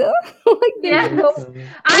merda. Like, there's Yes. no.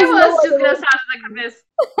 I There's no was other way. desgraçada da cabeça.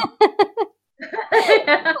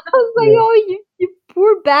 I was like, oh, you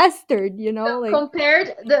poor bastard, like.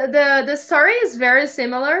 Compared, the story is very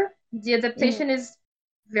similar. The adaptation is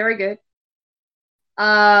very good.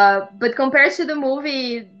 But compared to the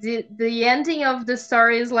movie, the ending of the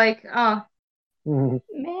story is like,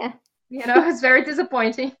 Meh. It's very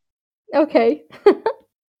disappointing. Okay.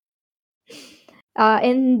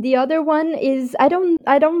 And the other one is I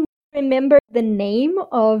don't remember the name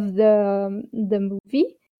of the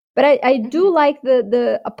movie, but I do like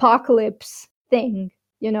the apocalypse thing,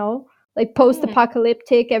 like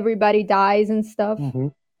post-apocalyptic, everybody dies and stuff.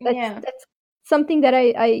 That's something that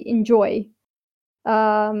I enjoy.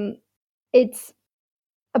 It's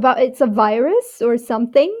a virus or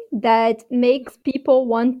something that makes people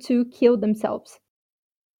want to kill themselves.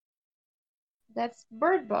 That's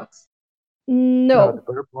Bird Box. No. The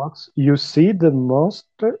Bird Box. You see the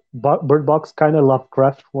monster. Bird Box kind of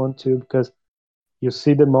Lovecraft one too, because you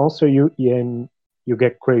see the monster, and you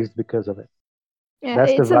get crazed because of it. Yeah,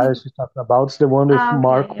 That's the it's a virus you're talking about. It's the one with Ah, okay,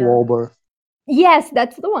 Mark yeah. Wahlberg. yes,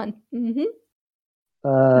 that's the one.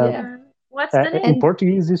 Uh, Yeah, What's the in name?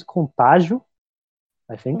 Portuguese, is Contágio,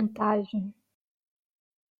 I think. Contagion.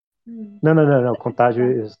 No.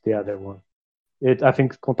 Contágio is the other one. I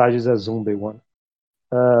think Contágio is a zombie one.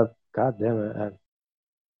 God damn it.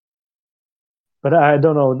 But I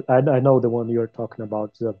don't know. I know the one you're talking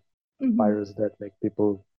about, the Mhm. virus that make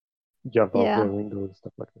people jump off Yeah. their windows and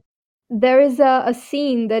stuff like that. There is a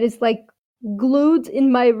scene that is like glued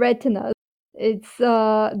in my retina. It's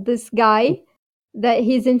this guy that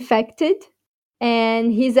he's infected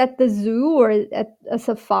and he's at the zoo or at a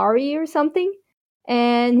safari or something,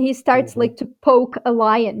 and he starts like to poke a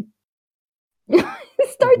lion. He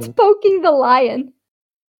starts poking the lion.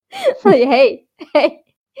 Like, hey,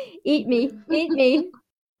 eat me, eat me,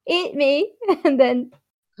 eat me. And then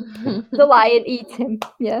the lion eats him.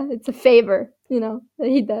 Yeah, it's a favor, that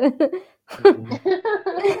he does.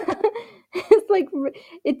 It's like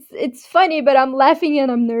it's funny, but I'm laughing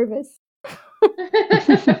and I'm nervous.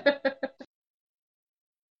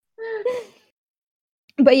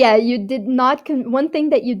 But yeah, you did not. One thing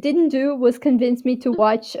that you didn't do was convince me to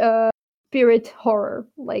watch spirit horror,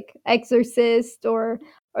 like Exorcist or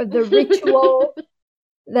The Ritual.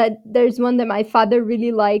 That there's one that my father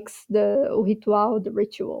really likes, the O Ritual, The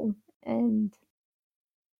Ritual, and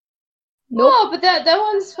nope. Oh, but that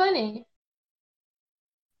one's funny.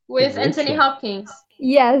 With Anthony Ritual. Hopkins.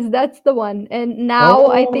 Yes, that's the one. And now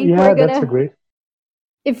I think we're that's a gonna, great.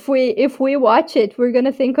 if we watch it, we're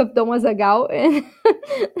gonna think of Dom Azaghal, and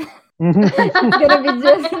it's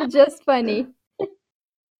gonna be just funny.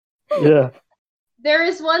 Yeah. There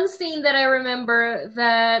is one scene that I remember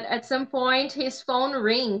that at some point his phone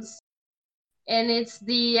rings, and it's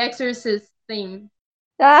the Exorcist theme.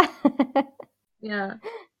 Ah, Yeah.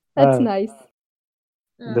 that's nice.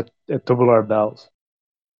 Yeah. The tubular bells.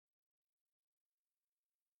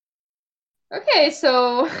 Okay,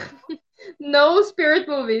 so no spirit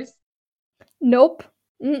movies. Nope.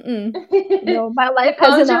 No, my life The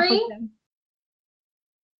has enough of Conjuring?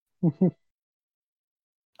 them.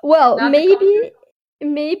 Well, Not The Conjuring?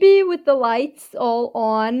 maybe with the lights all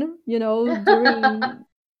on, during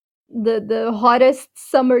the hottest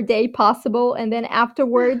summer day possible, and then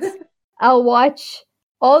afterwards I'll watch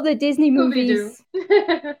all the Disney Scooby-Doo.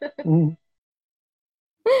 movies.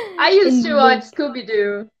 I used in to watch loop.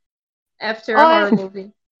 Scooby-Doo after a horror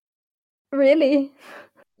movie. Really?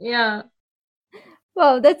 Yeah.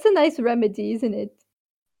 Well, that's a nice remedy, isn't it?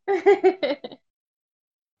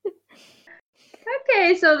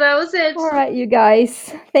 Okay, so that was it. All right, you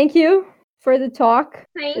guys. Thank you for the talk.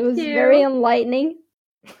 Thank It was you. very enlightening.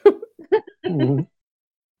 And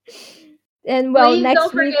well, Please next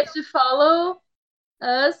don't week. forget to follow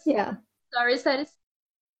us. Yeah. Sorry, Satis.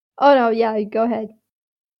 Oh no, yeah, go ahead.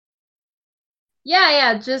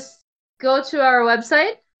 Yeah, just go to our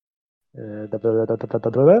website. That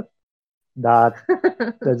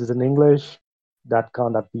is in English.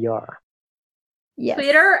 .com.br. Yes.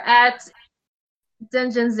 Twitter at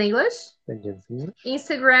Dungeons English. Dungeons English.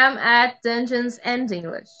 Instagram at Dungeons and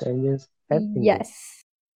English. Dungeons and English. Yes.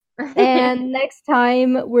 And next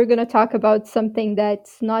time we're gonna talk about something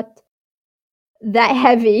that's not that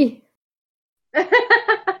heavy.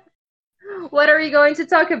 What are we going to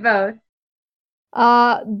talk about?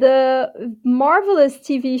 The marvelous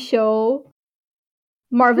TV show,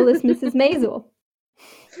 Marvelous Mrs. Maisel.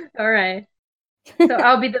 All right. So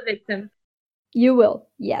I'll be the victim. You will,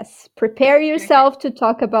 yes. Prepare yourself to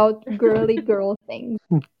talk about girly girl things.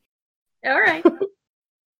 All right.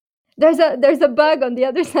 There's a bug on the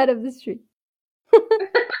other side of the street.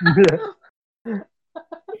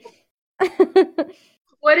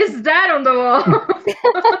 What is that on the wall?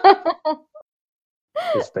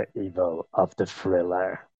 It's the evil of the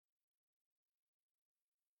thriller.